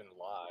even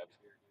live.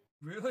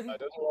 Really?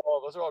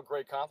 Those are all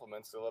great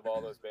compliments. I love all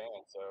those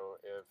bands. So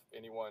if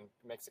anyone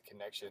makes a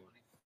connection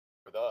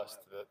with us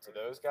to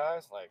those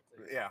guys, like,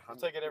 Yeah, I'll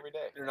take it every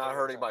day. you're not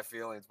hurting my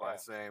feelings by Yeah.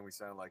 saying we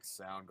sound like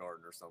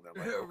Soundgarden or something.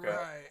 I'm like, okay.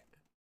 Right.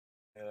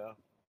 Yeah.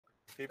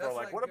 People That's are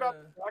like, like, "What about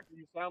the fact that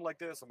you sound like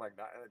this?" I'm like,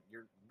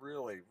 "You're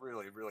really,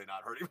 really, really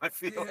not hurting my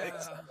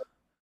feelings." Yeah.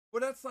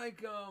 Well, that's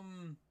like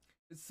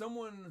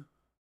someone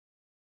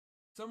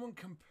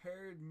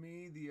compared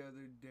me the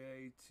other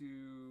day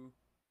to,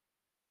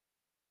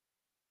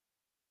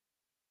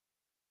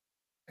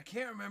 I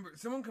can't remember.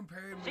 Someone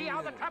compared me. See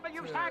all the trouble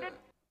you've to started?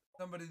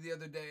 Somebody the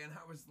other day, and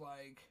I was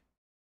like,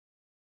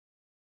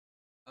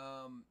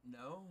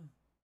 no,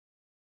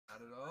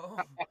 not at all.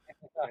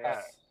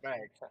 Yeah,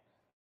 thanks.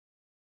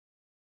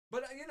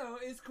 But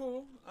it's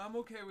cool. I'm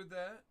okay with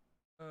that.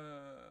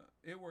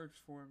 It works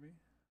for me.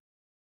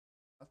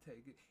 I'll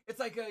take it. It's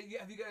like,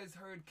 have you guys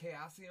heard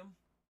Chaosium?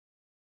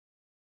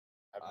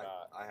 I've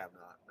not. I have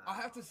not. No. I'll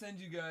have to send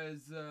you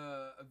guys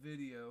a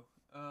video.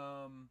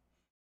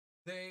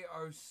 They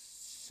are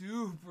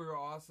super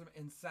awesome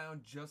and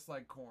sound just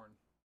like Korn,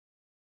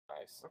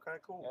 Nice. Okay,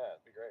 cool. Yeah,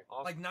 it'd be great.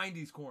 Awesome. like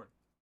 '90s Korn.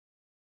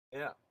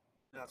 Yeah,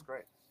 that's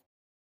great.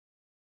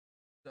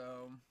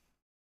 So,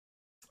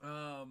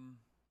 yeah,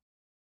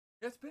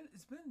 it's been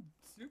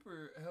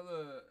super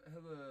hella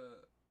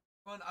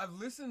fun. I've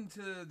listened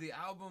to the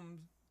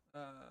albums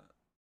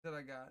that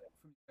I got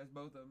from you guys,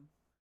 both of them.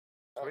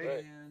 Oh,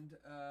 great. And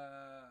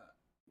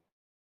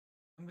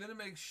I'm gonna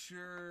make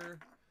sure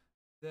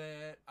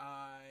that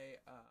I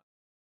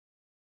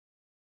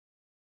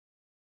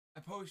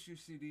post your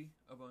CD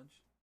a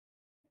bunch.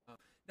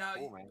 Now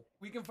Cool, man.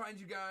 we can find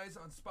you guys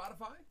on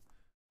Spotify.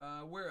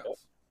 Where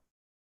else?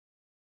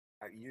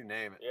 You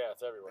name it. Yeah,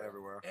 it's everywhere.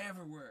 Everywhere.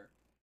 Everywhere.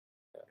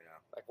 Yeah.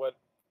 Like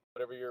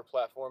whatever your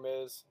platform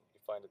is, you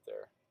find it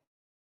there.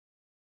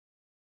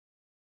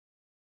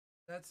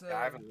 That's Yeah,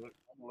 I haven't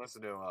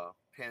listened to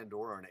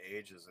Pandora in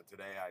ages, and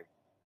today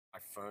I my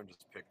phone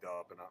just picked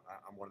up, and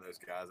I'm one of those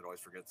guys that always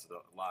forgets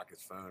to lock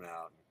his phone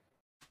out. And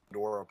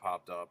Pandora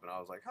popped up, and I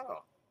was like,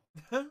 "Oh,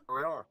 here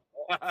we are."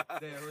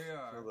 There we I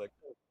are. was like,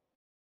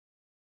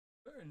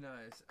 Very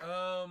nice.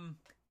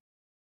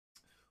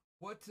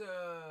 What do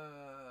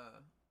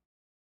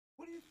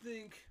you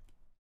think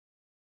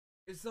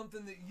is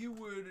something that you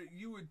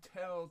would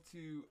tell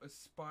to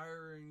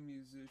aspiring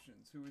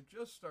musicians who are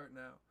just starting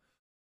out,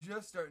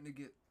 just starting to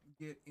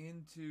get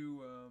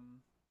into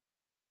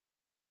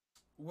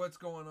what's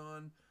going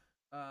on?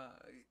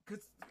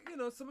 Because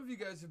some of you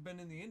guys have been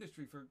in the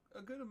industry for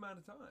a good amount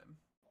of time.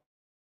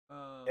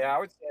 yeah, I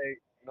would say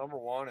number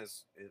one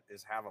is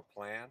have a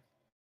plan.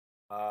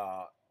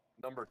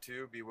 Number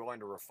two, be willing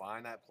to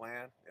refine that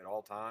plan at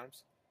all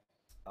times.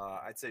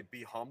 I'd say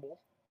be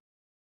humble,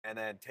 and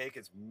then take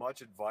as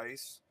much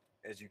advice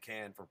as you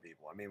can from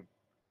people. I mean,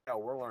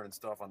 we're learning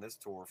stuff on this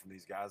tour from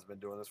these guys who've been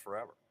doing this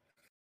forever.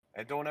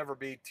 And don't ever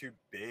be too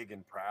big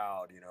and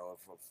proud,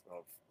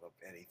 of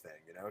anything.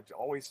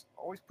 Always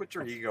put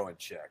your ego in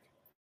check.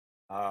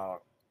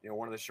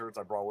 One of the shirts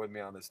I brought with me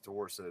on this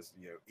tour says,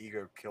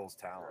 ego kills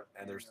talent,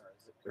 and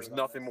there's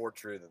nothing more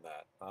true than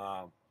that.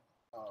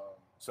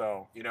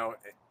 So you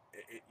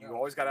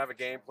always got to have a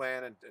game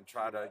plan and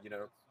try to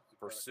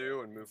pursue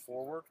and move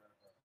forward,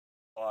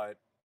 but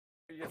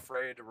be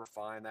afraid to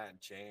refine that and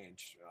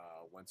change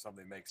when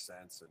something makes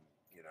sense, and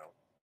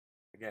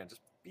again,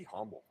 just be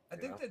humble. I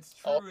think that's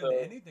true Also,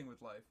 in anything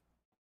with life.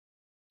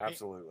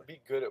 Absolutely.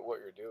 Be good at what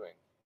you're doing.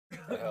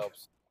 That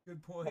helps.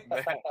 Good point.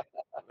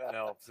 That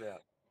helps, yeah.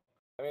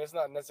 I mean, it's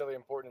not necessarily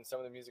important in some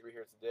of the music we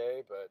hear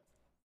today, but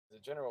as a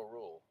general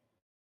rule,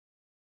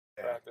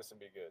 practice and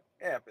be good.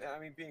 Yeah, I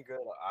mean, being good,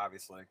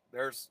 obviously.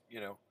 There's,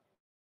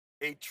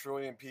 8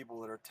 trillion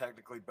people that are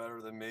technically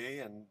better than me,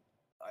 and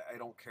I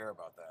don't care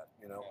about that.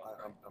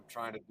 I'm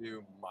trying to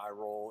do my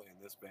role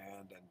in this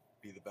band and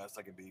be the best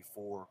I can be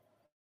for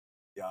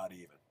the odd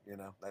even.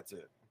 That's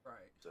it.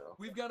 Right. So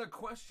We've got a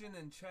question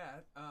in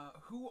chat.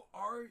 Who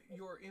are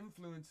your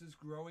influences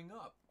growing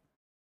up?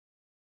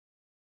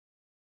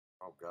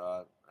 oh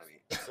God, I mean,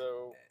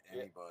 So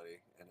anybody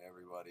and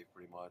everybody,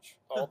 pretty much.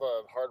 all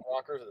the hard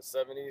rockers of the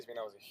 '70s. I mean,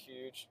 I was a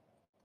huge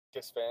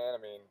Kiss fan.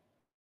 I mean,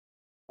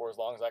 for as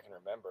long as I can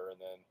remember, and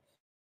then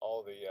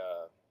all the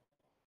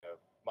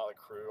Motley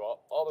Crue,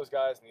 all those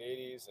guys in the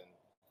 '80s, and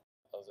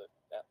I was at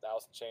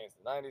Alice in Chains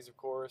in the '90s, of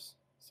course.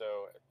 So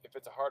if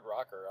it's a hard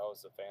rocker, I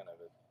was a fan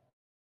of it.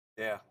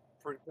 Yeah,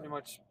 pretty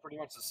much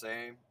the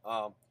same.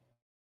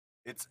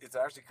 It's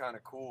actually kind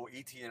of cool.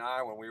 Et and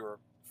I, when we were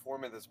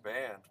forming this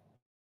band,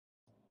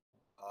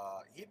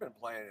 he'd been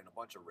playing in a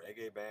bunch of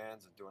reggae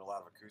bands and doing a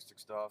lot of acoustic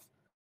stuff,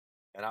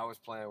 and I was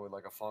playing with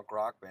like a funk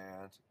rock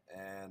band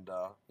and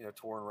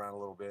touring around a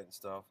little bit and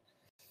stuff.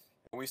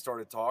 And we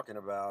started talking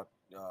about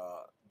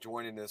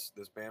joining this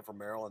band from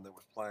Maryland that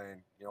was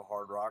playing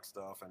hard rock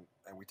stuff,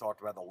 and we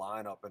talked about the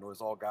lineup, and it was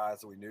all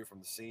guys that we knew from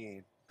the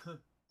scene.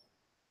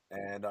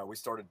 And we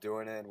started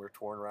doing it, and we were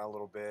touring around a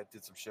little bit,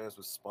 did some shows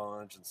with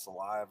Sponge and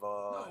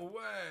Saliva. No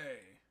way.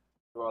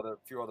 A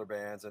few other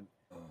bands, and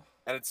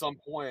at some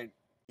point,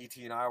 Et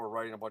and I were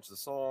writing a bunch of the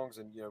songs,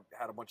 and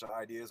had a bunch of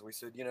ideas. And we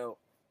said,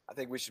 I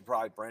think we should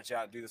probably branch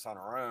out and do this on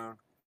our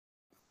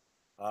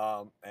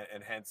own.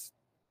 And hence,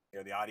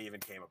 the Odd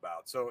Even came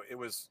about. So it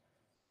was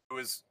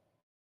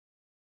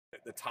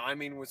the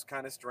timing was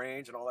kind of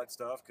strange and all that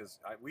stuff, because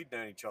we'd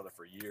known each other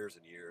for years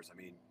and years. I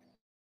mean,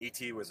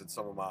 Et was in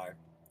some of my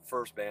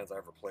first bands I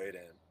ever played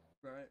in.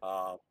 Right.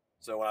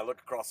 So when I look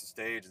across the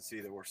stage and see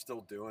that we're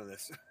still doing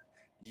this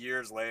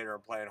years later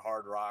and playing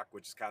hard rock,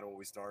 which is kind of what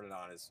we started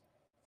on, is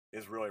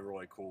really,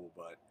 really cool.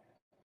 But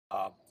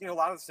a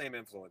lot of the same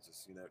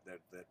influences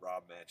that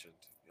Rob mentioned.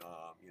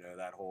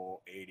 That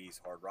whole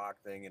 '80s hard rock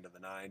thing into the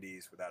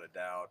 '90s, without a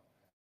doubt.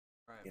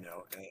 Right.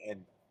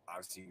 And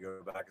obviously you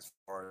go back as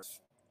far as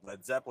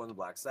Led Zeppelin,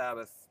 Black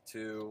Sabbath,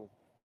 to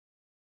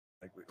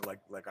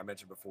like I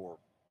mentioned before,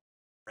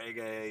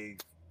 reggae,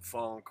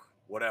 funk,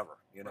 whatever.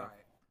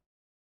 Right.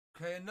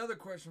 Okay, another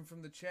question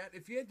from the chat.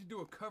 If you had to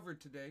do a cover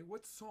today,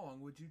 what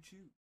song would you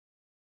choose?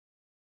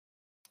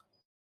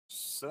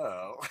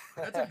 So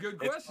That's a good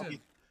question.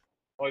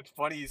 It's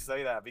funny you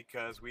say that,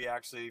 because we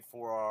actually,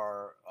 for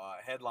our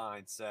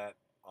headline set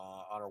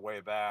on our way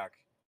back,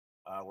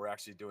 we're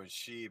actually doing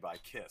 "She" by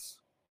Kiss.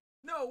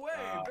 No way.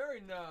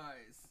 Very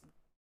nice.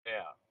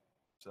 Yeah.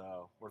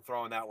 So we're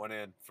throwing that one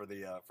in for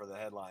the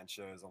headline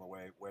shows on the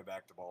way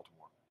back to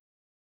Baltimore.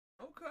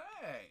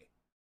 Okay.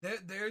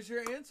 There's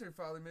your answer,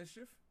 Father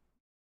Mischief.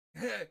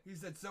 He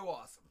said, so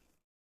awesome.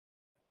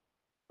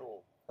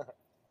 Cool.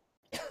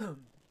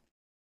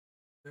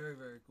 Very,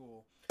 very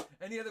cool.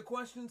 Any other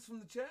questions from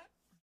the chat?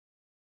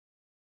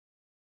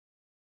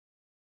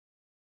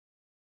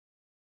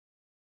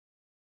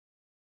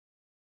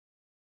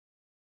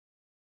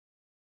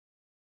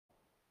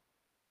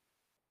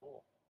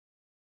 Cool.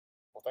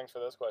 Well, thanks for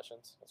those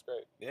questions. That's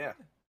great. Yeah.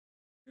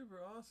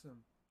 Super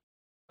awesome.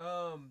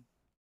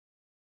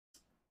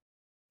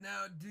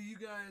 Now, do you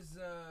guys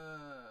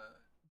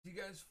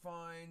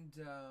find,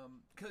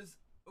 because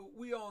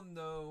we all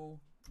know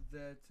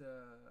that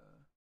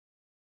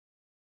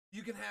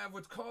you can have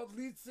what's called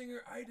lead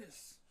singer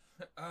itis.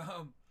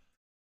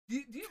 Do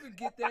you ever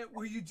get that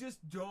where you just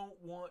don't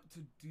want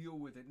to deal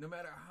with it, no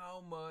matter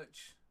how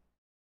much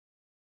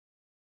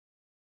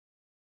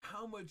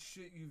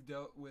shit you've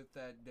dealt with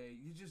that day?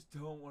 You just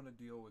don't want to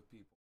deal with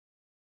people.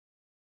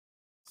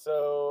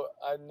 So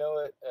I know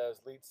it as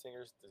lead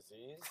singer's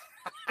disease,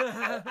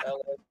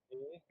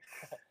 LSD,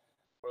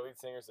 or lead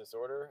singer's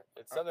disorder.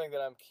 It's something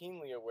that I'm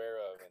keenly aware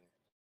of, and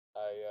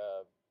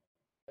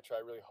I try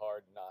really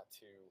hard not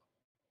to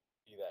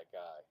be that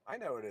guy. I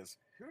know it is.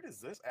 Who does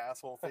this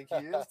asshole think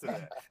he is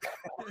today?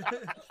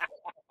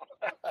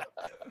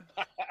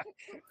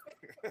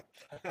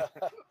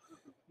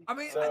 I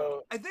mean,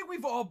 So- I think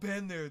we've all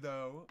been there,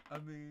 though. I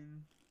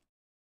mean,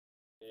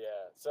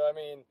 Yeah. So I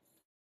mean,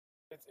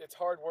 it's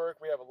hard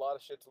work. We have a lot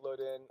of shit to load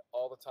in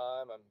all the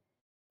time.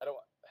 I don't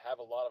have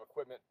a lot of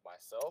equipment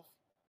myself.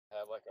 I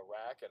have like a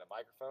rack and a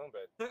microphone,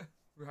 but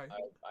right?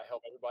 I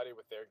help everybody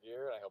with their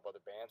gear, and I help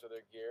other bands with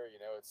their gear. You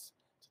know, it's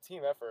a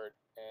team effort,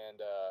 and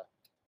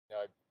you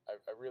know,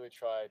 I really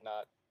try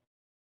not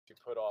to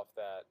put off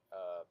that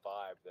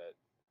vibe that,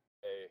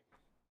 hey,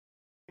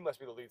 he must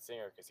be the lead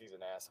singer because he's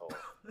an asshole.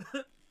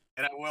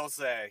 And I will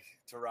say,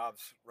 to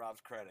Rob's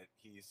credit,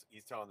 he's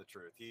telling the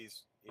truth.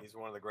 He's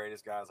one of the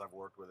greatest guys I've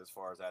worked with as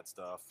far as that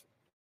stuff.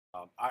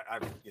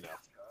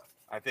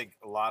 I think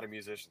a lot of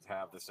musicians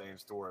have the same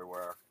story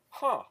where,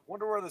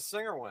 wonder where the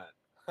singer went.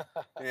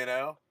 You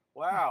know,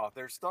 wow,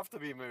 there's stuff to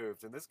be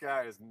moved, and this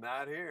guy is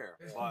not here.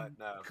 But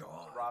no, to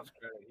Rob's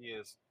credit,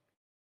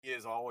 he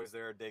is always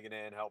there, digging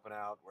in, helping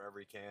out wherever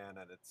he can,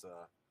 and it's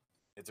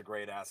a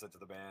great asset to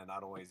the band.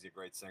 Not only is he a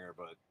great singer,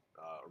 but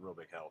a real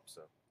big help.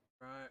 So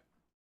Right.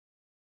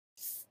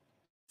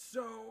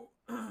 So,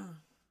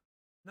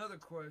 another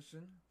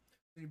question.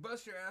 You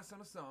bust your ass on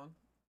a song.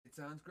 It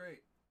sounds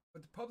great.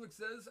 But the public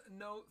says,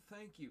 no,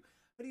 thank you.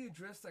 How do you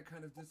address that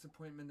kind of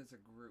disappointment as a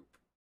group?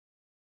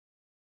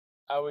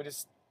 I would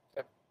just,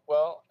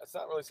 well, it's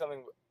not really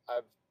something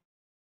I've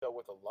dealt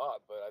with a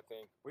lot, but I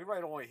think we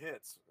write only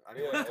hits. I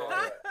mean,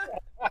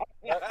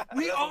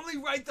 we only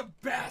write the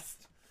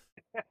best.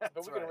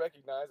 But we can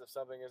recognize if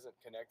something isn't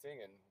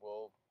connecting, and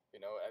we'll, you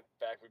know, in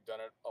fact, we've done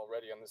it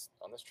already on this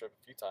trip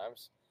a few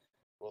times.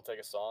 We'll take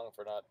a song if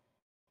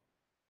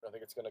I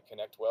think it's going to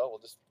connect well, we'll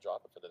just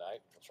drop it for the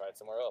night. We'll try it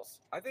somewhere else.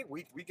 I think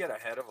we get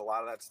ahead of a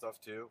lot of that stuff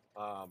too,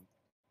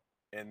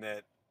 and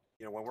that,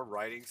 you know, when we're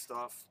writing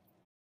stuff,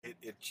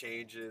 it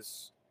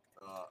changes,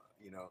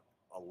 you know,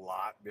 a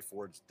lot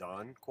before it's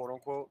done, quote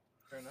unquote.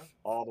 Fair enough.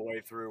 All the way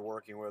through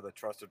working with a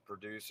trusted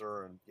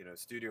producer and, you know,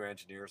 studio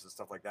engineers and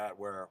stuff like that,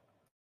 where,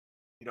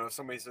 you know, if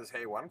somebody says,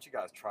 hey, why don't you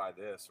guys try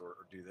this or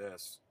do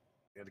this?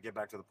 You know, to get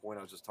back to the point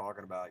I was just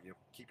talking about, you know,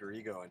 keep your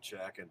ego in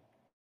check and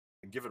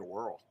give it a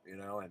whirl, you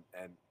know,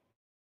 and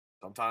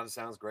sometimes it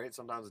sounds great,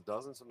 sometimes it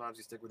doesn't, sometimes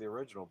you stick with the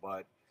original,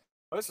 but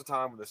most of the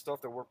time, the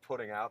stuff that we're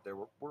putting out there,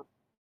 we're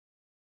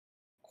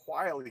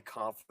quietly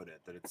confident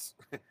that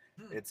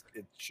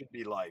it should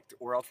be liked,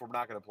 or else we're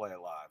not going to play it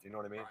live. You know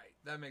what I mean? Right.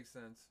 That makes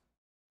sense.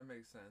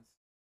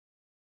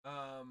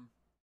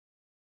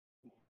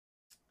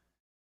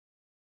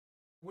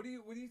 What do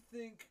you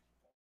think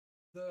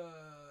the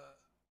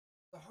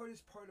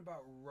hardest part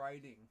about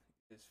writing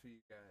is for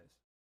you guys?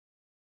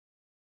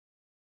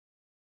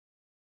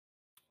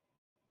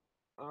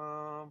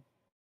 I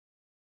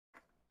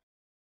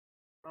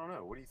don't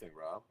know. What do you think,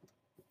 Rob?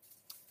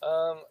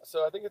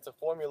 So I think it's a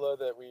formula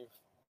that we've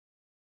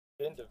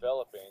been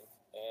developing,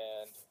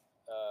 and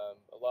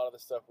a lot of the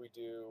stuff we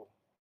do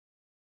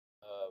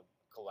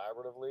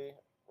collaboratively,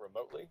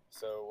 remotely.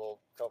 So we'll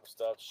couple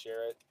stuff,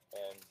 share it,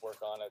 and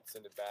work on it,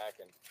 send it back,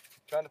 and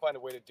trying to find a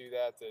way to do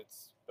that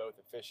that's both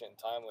efficient and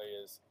timely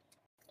is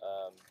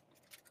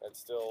it's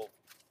still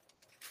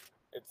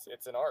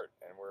it's an art,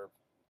 and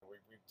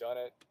we've done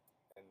it,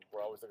 and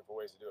we're always looking for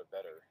ways to do it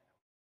better.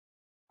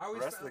 The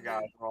rest of the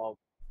guys are all.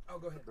 Oh,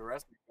 go ahead. The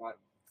rest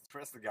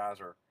of the guys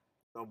are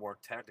no more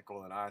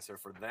technical than I. So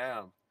for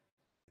them,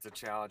 it's a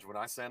challenge. When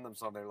I send them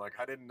something, they're like,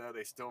 I didn't know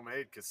they still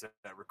made cassette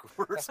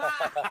recorders.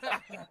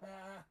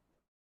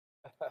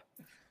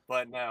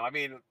 But no, I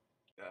mean,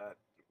 to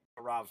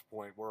Rob's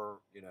point, we're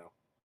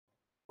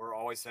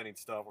always sending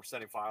stuff. We're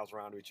sending files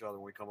around to each other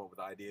when we come up with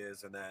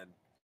ideas, and then,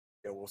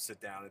 you know, we'll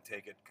sit down and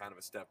take it kind of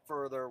a step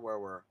further, where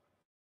we're,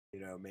 you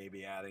know,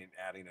 maybe adding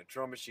a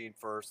drum machine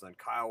first, then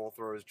Kyle will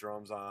throw his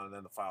drums on, and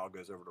then the file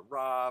goes over to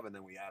Rob, and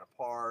then we add a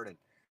part, and,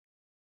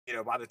 you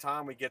know, by the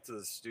time we get to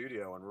the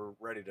studio and we're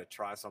ready to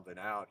try something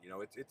out, you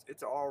know,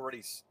 it's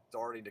already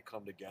starting to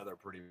come together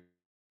pretty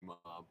much.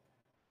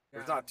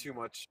 There's not too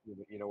much,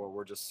 you know, where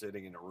we're just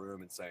sitting in a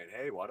room and saying,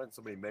 hey, why didn't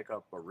somebody make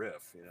up a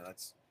riff? You know,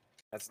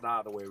 that's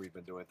not the way we've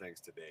been doing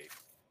things to date.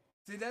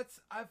 See,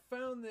 I've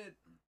found that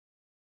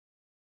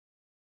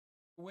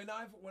when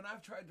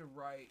I've tried to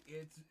write,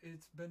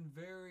 it's been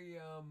very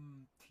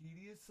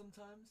tedious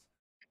sometimes.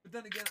 But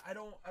then again, I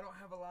don't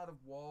have a lot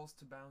of walls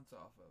to bounce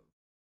off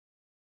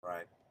of.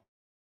 Right.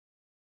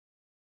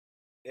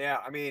 Yeah,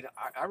 I mean,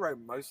 I write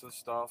most of the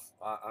stuff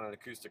on an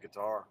acoustic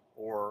guitar,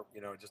 or,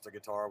 you know, just a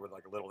guitar with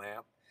like a little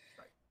amp.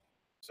 Right.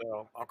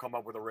 So I'll come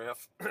up with a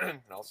riff, and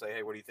I'll say,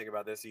 "Hey, what do you think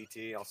about this ET?"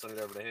 I'll send it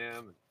over to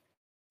him.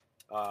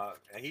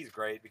 And he's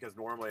great because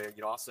normally,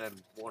 I'll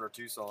send 1 or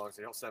 2 songs,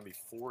 and he'll send me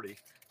 40.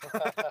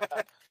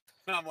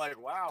 And I'm like,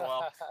 "Wow,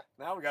 well,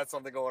 now we got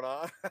something going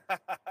on."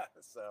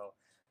 so,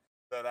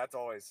 so that's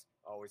always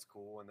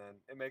cool, and then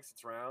it makes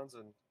its rounds,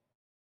 and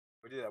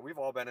we do that. We've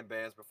all been in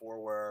bands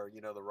before where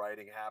the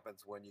writing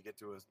happens when you get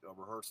to a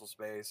rehearsal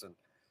space and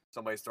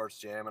somebody starts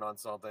jamming on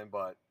something,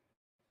 but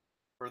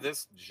for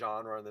this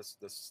genre and this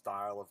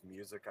style of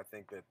music, I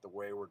think that the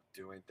way we're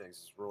doing things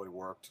has really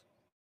worked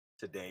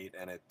to date,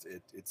 and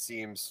it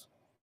seems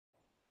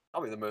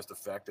probably the most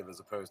effective as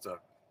opposed to,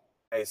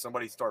 hey,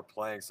 somebody start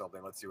playing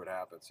something, let's see what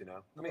happens. I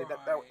mean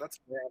Right. that's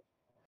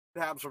it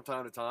happens from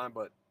time to time,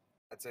 but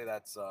I'd say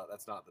that's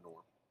not the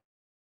norm.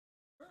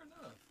 Fair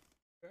enough.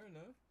 Fair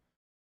enough.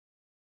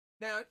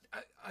 Now,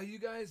 are you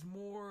guys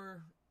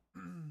more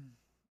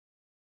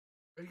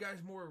are you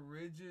guys more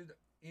rigid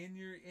in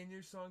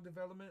your song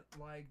development?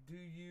 Like, do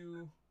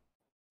you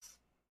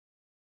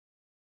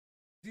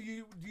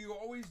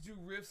always do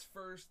riffs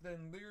first,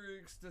 then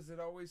lyrics? Does it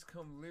always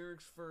come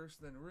lyrics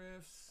first, then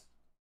riffs?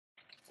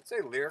 I'd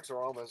say lyrics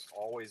are almost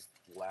always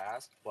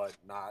last, but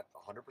not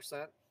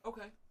 100%.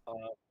 Okay. Uh,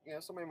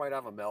 somebody might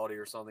have a melody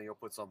or something. You'll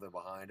put something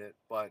behind it,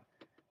 but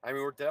I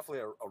mean, we're definitely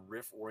a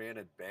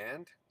riff-oriented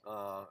band,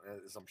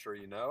 as I'm sure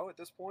you know at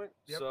this point.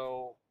 Yep.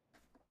 So,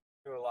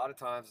 a lot of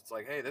times it's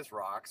like, hey, this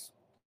rocks.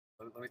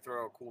 Let me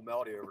throw a cool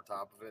melody over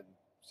top of it and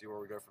see where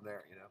we go from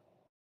there.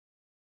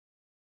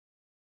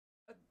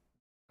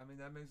 I mean,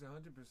 that makes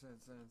 100%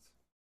 sense.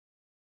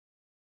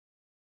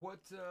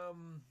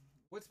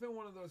 What's been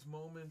one of those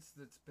moments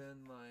that's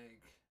been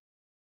like,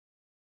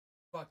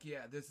 fuck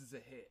yeah, this is a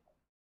hit?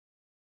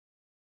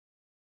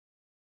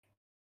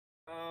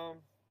 Um,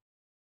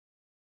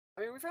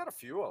 I mean, we've had a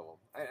few of them.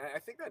 I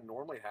think that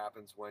normally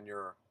happens when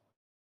you're,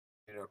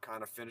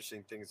 kind of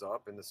finishing things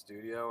up in the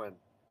studio, and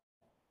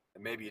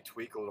maybe you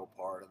tweak a little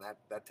part, and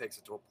that takes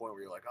it to a point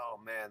where you're like, oh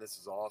man, this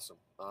is awesome.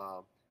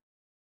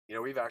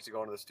 We've actually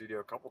gone to the studio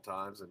a couple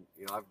times, and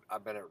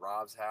I've been at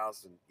Rob's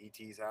house and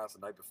ET's house the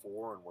night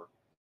before, and we're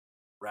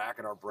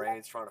racking our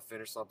brains trying to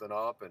finish something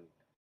up, and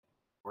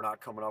we're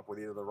not coming up with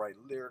either the right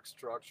lyric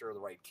structure or the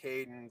right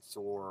cadence,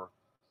 or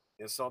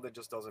something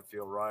just doesn't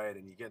feel right,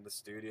 and you get in the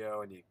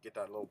studio and you get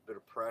that little bit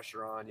of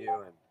pressure on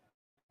you,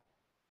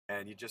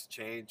 and you just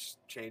change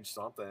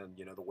something,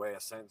 the way a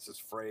sentence is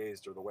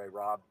phrased or the way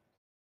Rob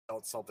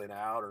felt something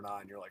out or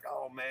not, and you're like,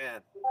 oh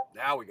man,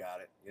 now we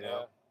got it.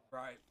 Yeah.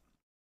 Right.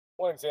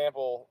 One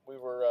example, we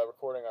were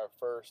recording our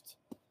first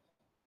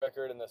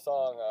record, and the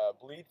song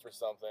 "Bleed for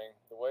Something,"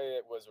 the way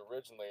it was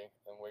originally,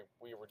 and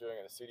we were doing it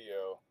in the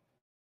studio,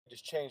 we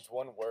just changed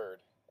one word,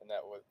 and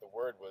the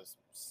word was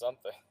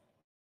something.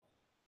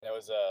 And it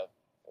was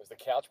the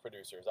Couch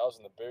Producers. I was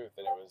in the booth,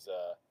 and it was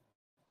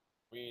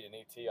Weed and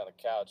ET on the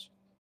couch,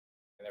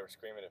 and they were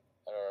screaming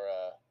at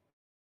our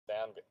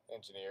sound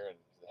engineer, and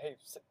he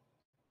said, "Hey,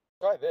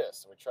 try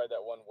this." And we tried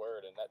that one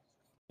word, and that,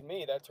 to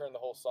me, that turned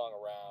the whole song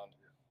around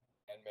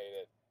and made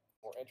it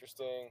more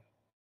interesting.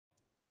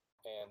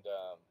 And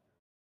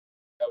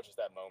that was just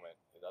that moment.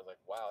 I was like,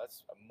 wow,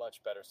 that's a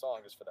much better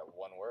song just for that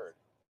one word.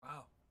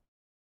 Wow.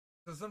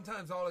 So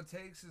sometimes all it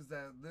takes is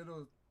that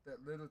little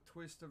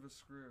twist of a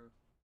screw.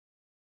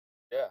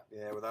 Yeah.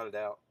 Yeah, without a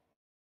doubt.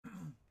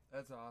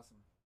 That's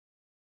awesome.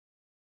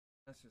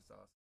 That's just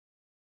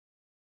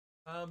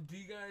awesome. Do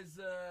you guys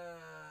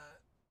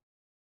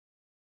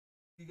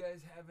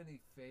have any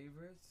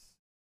favorites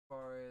as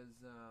far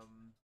as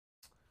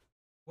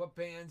what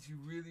bands you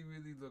really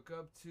really look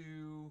up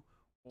to,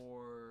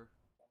 or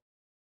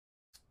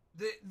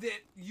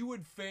that you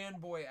would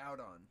fanboy out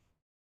on?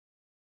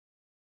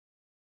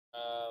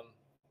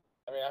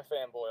 I mean, I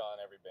fanboy on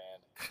every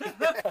band.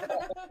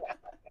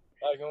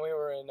 Like when we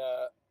were in,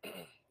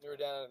 we were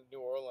down in New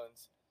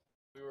Orleans.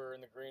 We were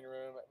in the green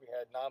room. We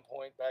had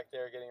Nonpoint back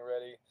there getting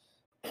ready,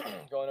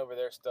 going over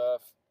their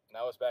stuff, and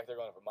I was back there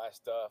going over my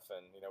stuff.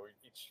 And we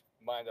each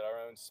minded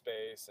our own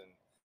space and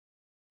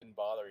didn't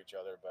bother each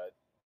other. But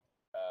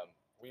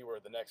we were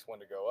the next one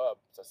to go up.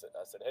 So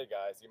I said, "Hey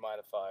guys, do you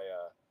mind if I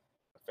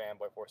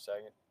fanboy for a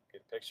second,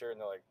 get a picture?"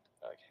 And they're like,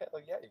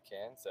 "Hell yeah, you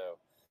can." So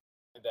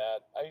did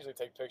that. I usually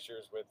take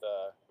pictures with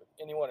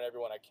anyone and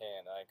everyone I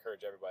can. I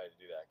encourage everybody to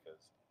do that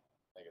because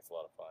I think it's a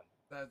lot of fun.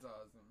 That's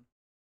awesome.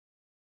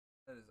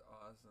 That is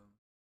awesome.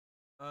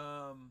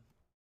 Um,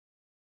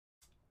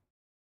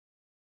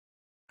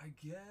 I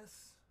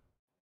guess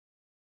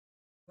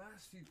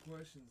last few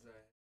questions I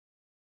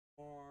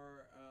have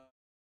are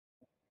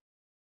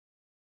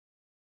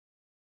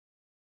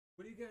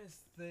what do you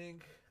guys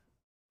think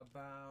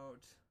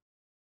about?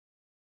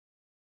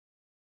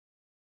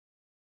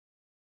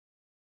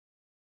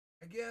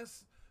 I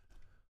guess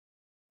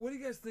what do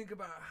you guys think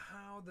about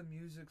how the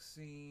music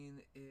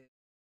scene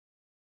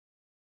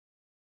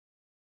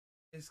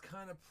is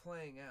kind of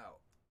playing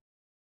out?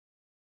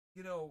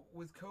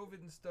 With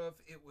COVID and stuff,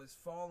 it was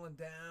falling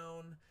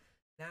down.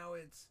 Now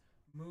it's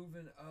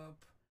moving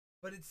up,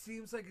 but it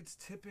seems like it's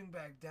tipping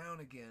back down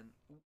again.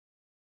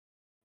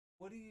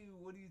 What do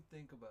you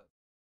think about?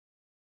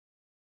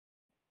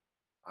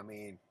 I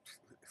mean,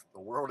 the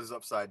world is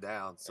upside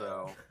down.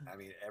 So I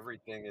mean,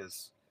 everything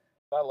is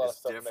Not a lot of is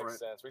stuff that different. makes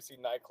sense. We see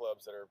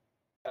nightclubs that are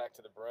packed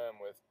to the brim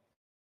with,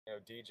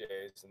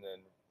 DJs and then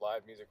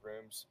live music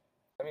rooms.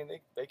 I mean,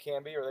 they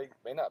can be or they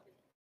may not be.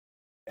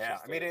 Yeah,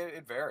 just I mean, a-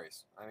 it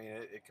varies. I mean,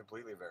 it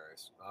completely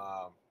varies.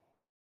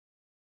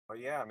 But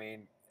yeah, I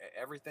mean,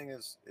 everything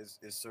is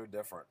so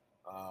different.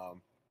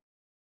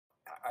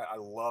 I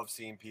love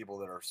seeing people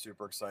that are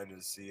super excited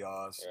to see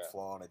us Yeah.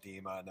 fly on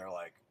Edema, and they're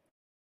like,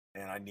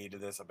 "Man, I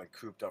needed this. I've been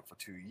cooped up for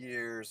 2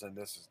 years, and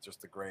this is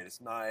just the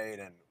greatest night.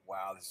 And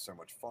wow, this is so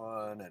much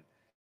fun." And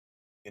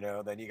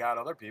then you got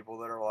other people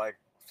that are like,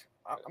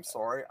 I'm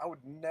sorry, I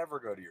would never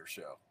go to your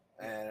show."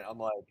 And I'm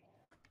like,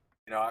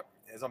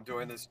 as I'm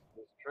doing this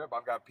trip,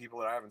 I've got people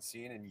that I haven't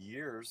seen in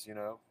years.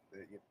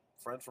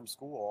 Friends from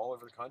school all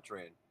over the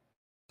country, and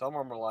some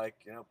of them are like,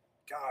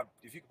 God,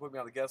 if you could put me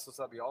on the guest list,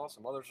 that'd be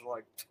awesome. Others are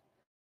like,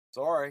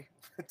 sorry,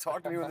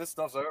 talk to me when this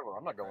stuff's over.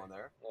 I'm not going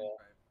there. Yeah.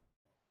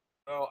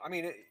 So I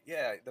mean,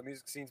 yeah, the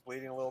music scene's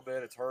bleeding a little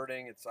bit. It's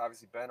hurting. It's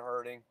obviously been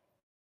hurting.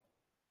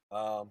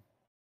 I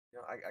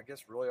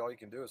guess really all you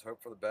can do is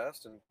hope for the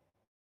best and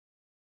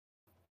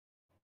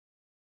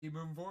Keep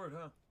moving forward,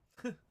 huh?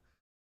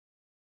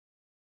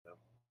 Yep.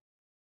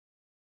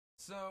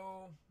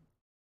 So,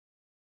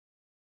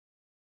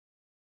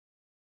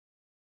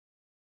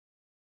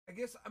 I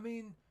guess, I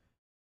mean,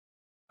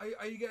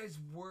 are you guys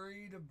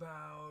worried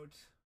about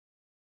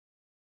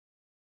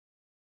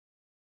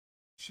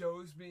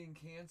shows being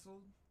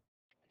canceled?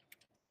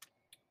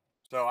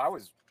 So I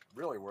was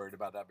really worried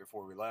about that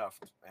before we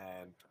left,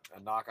 and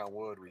knock on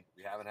wood, we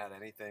haven't had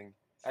anything.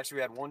 Actually,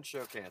 we had one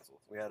show canceled.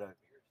 We had a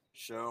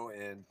show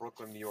in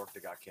Brooklyn, New York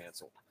that got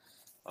canceled.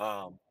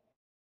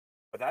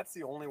 But that's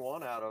the only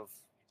one out of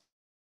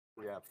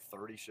we have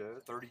 30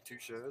 shows, 32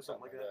 shows,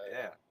 something like that.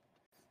 Yeah.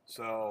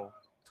 So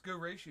It's a good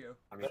ratio.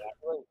 I mean,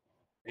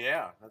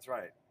 yeah, that's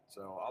right.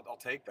 So I'll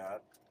take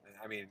that.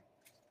 I mean,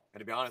 and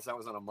to be honest, that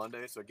was on a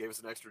Monday, so it gave us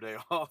an extra day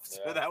off. So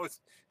Yeah. that was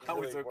We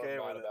really okay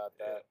weren't with it. about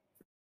that.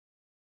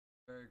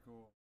 Very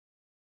cool.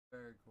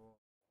 Very cool.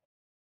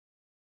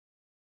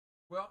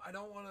 Well, I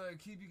don't want to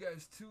keep you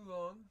guys too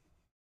long.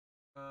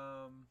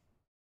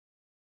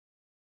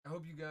 I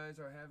hope you guys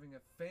are having a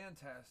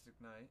fantastic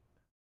night.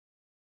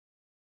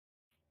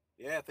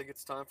 Yeah, I think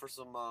it's time for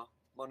some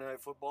Monday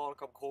Night Football and a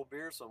couple cold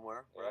beers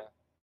somewhere, right?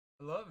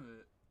 I love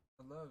it.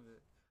 I love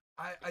it.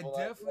 I Well,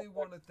 definitely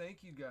want to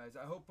thank you guys.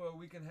 I hope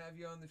we can have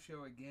you on the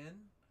show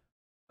again.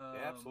 Yeah,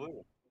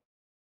 absolutely.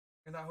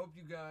 And I hope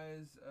you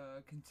guys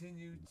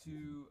continue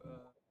to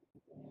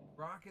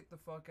rock it the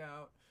fuck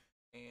out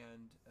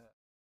and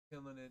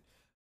killing it.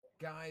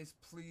 Guys,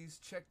 please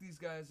check these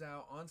guys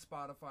out on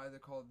Spotify. They're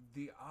called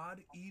The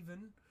Odd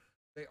Even.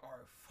 They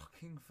are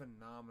fucking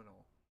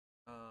phenomenal.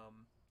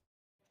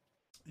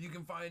 You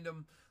can find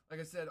them, like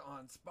I said,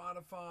 on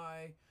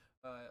Spotify,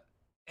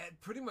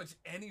 at pretty much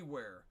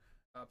anywhere,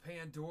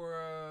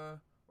 Pandora,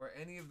 or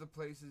any of the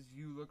places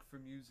you look for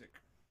music.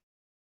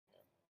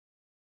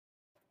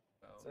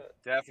 So, That's it.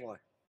 Definitely.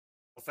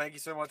 Well, thank you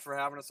so much for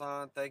having us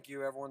on. Thank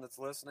you, everyone that's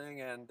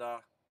listening, and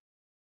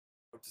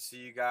hope to see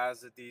you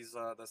guys at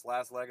this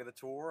last leg of the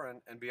tour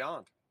and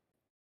beyond.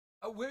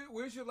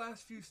 where's your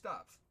last few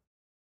stops?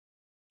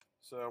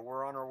 So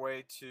we're on our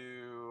way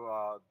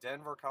to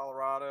Denver,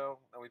 Colorado,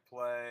 and we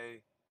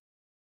play.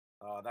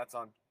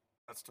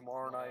 That's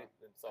tomorrow night,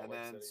 in and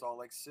then City. Salt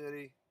Lake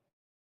City,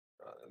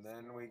 and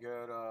then we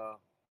go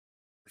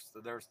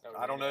to. There's No,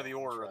 I don't know Reno, the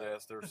order of that's right.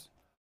 this. There's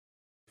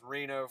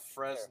Reno, I'll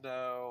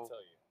Fresno,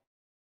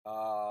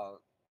 tell you.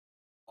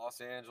 Los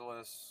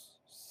Angeles,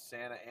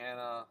 Santa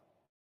Ana.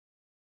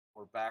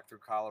 We're back through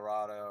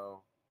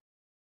Colorado,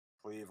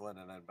 Cleveland,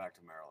 and then back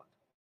to Maryland.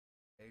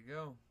 There you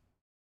go.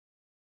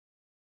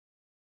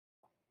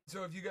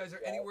 So if you guys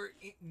are anywhere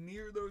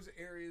near those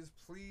areas,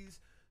 please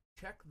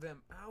check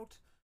them out.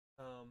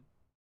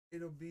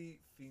 It'll be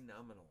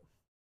phenomenal.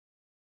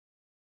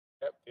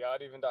 Yep,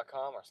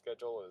 theoddeven.com. Our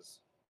schedule is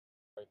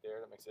right there.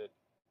 That makes it.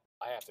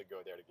 I have to go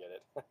there to get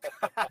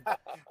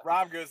it.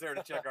 Rob goes there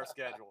to check our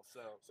schedule.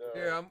 So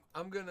Here,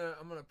 I'm gonna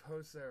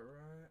post that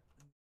right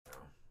now.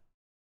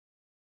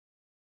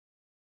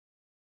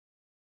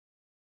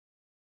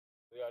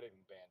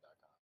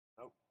 theoddevenband.com.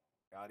 Nope.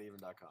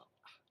 Godeven.com.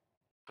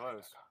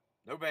 Close.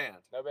 No band.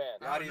 No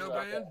band. No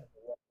band?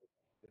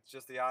 It's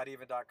just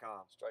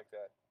theoddeven.com. Strike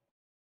that.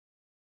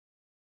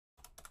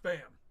 Bam.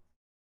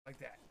 Like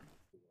that.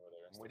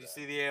 When you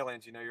see the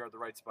aliens, you know you're at the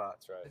right spot.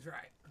 That's right. That's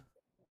right.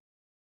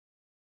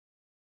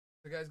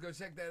 So guys, go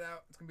check that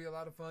out. It's gonna be a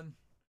lot of fun.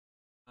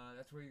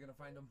 That's where you're gonna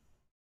find them.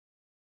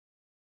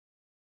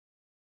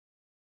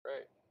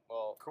 Great.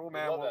 Well, Cool, we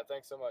man. love Well- that.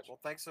 Thanks so much. Well,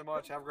 thanks so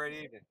much. Have a great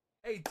evening.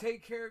 Hey,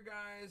 take care,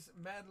 guys.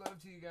 Mad love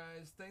to you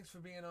guys. Thanks for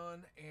being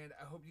on, and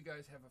I hope you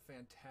guys have a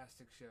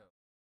fantastic show.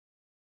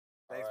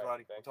 Thanks, All right,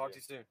 buddy. thank Talk you.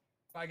 to you soon.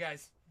 Bye,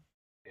 guys.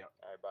 Yeah.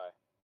 All right, bye.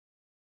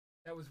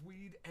 That was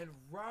Weed and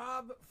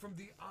Rob from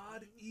The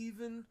Odd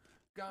Even.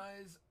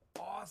 Guys,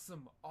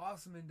 awesome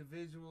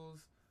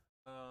individuals.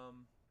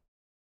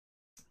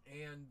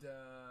 And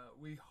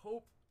we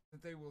hope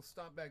that they will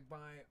stop back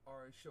by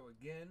our show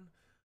again.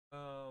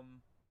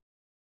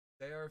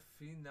 They are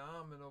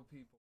phenomenal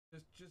people,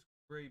 just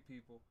great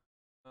people.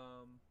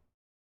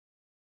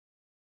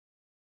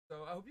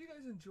 So I hope you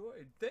guys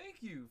enjoyed.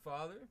 Thank you,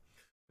 Father.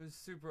 It was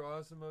super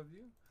awesome of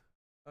you.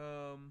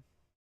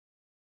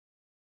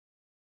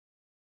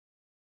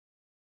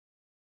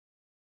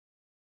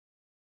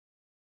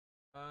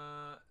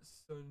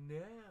 So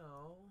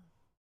now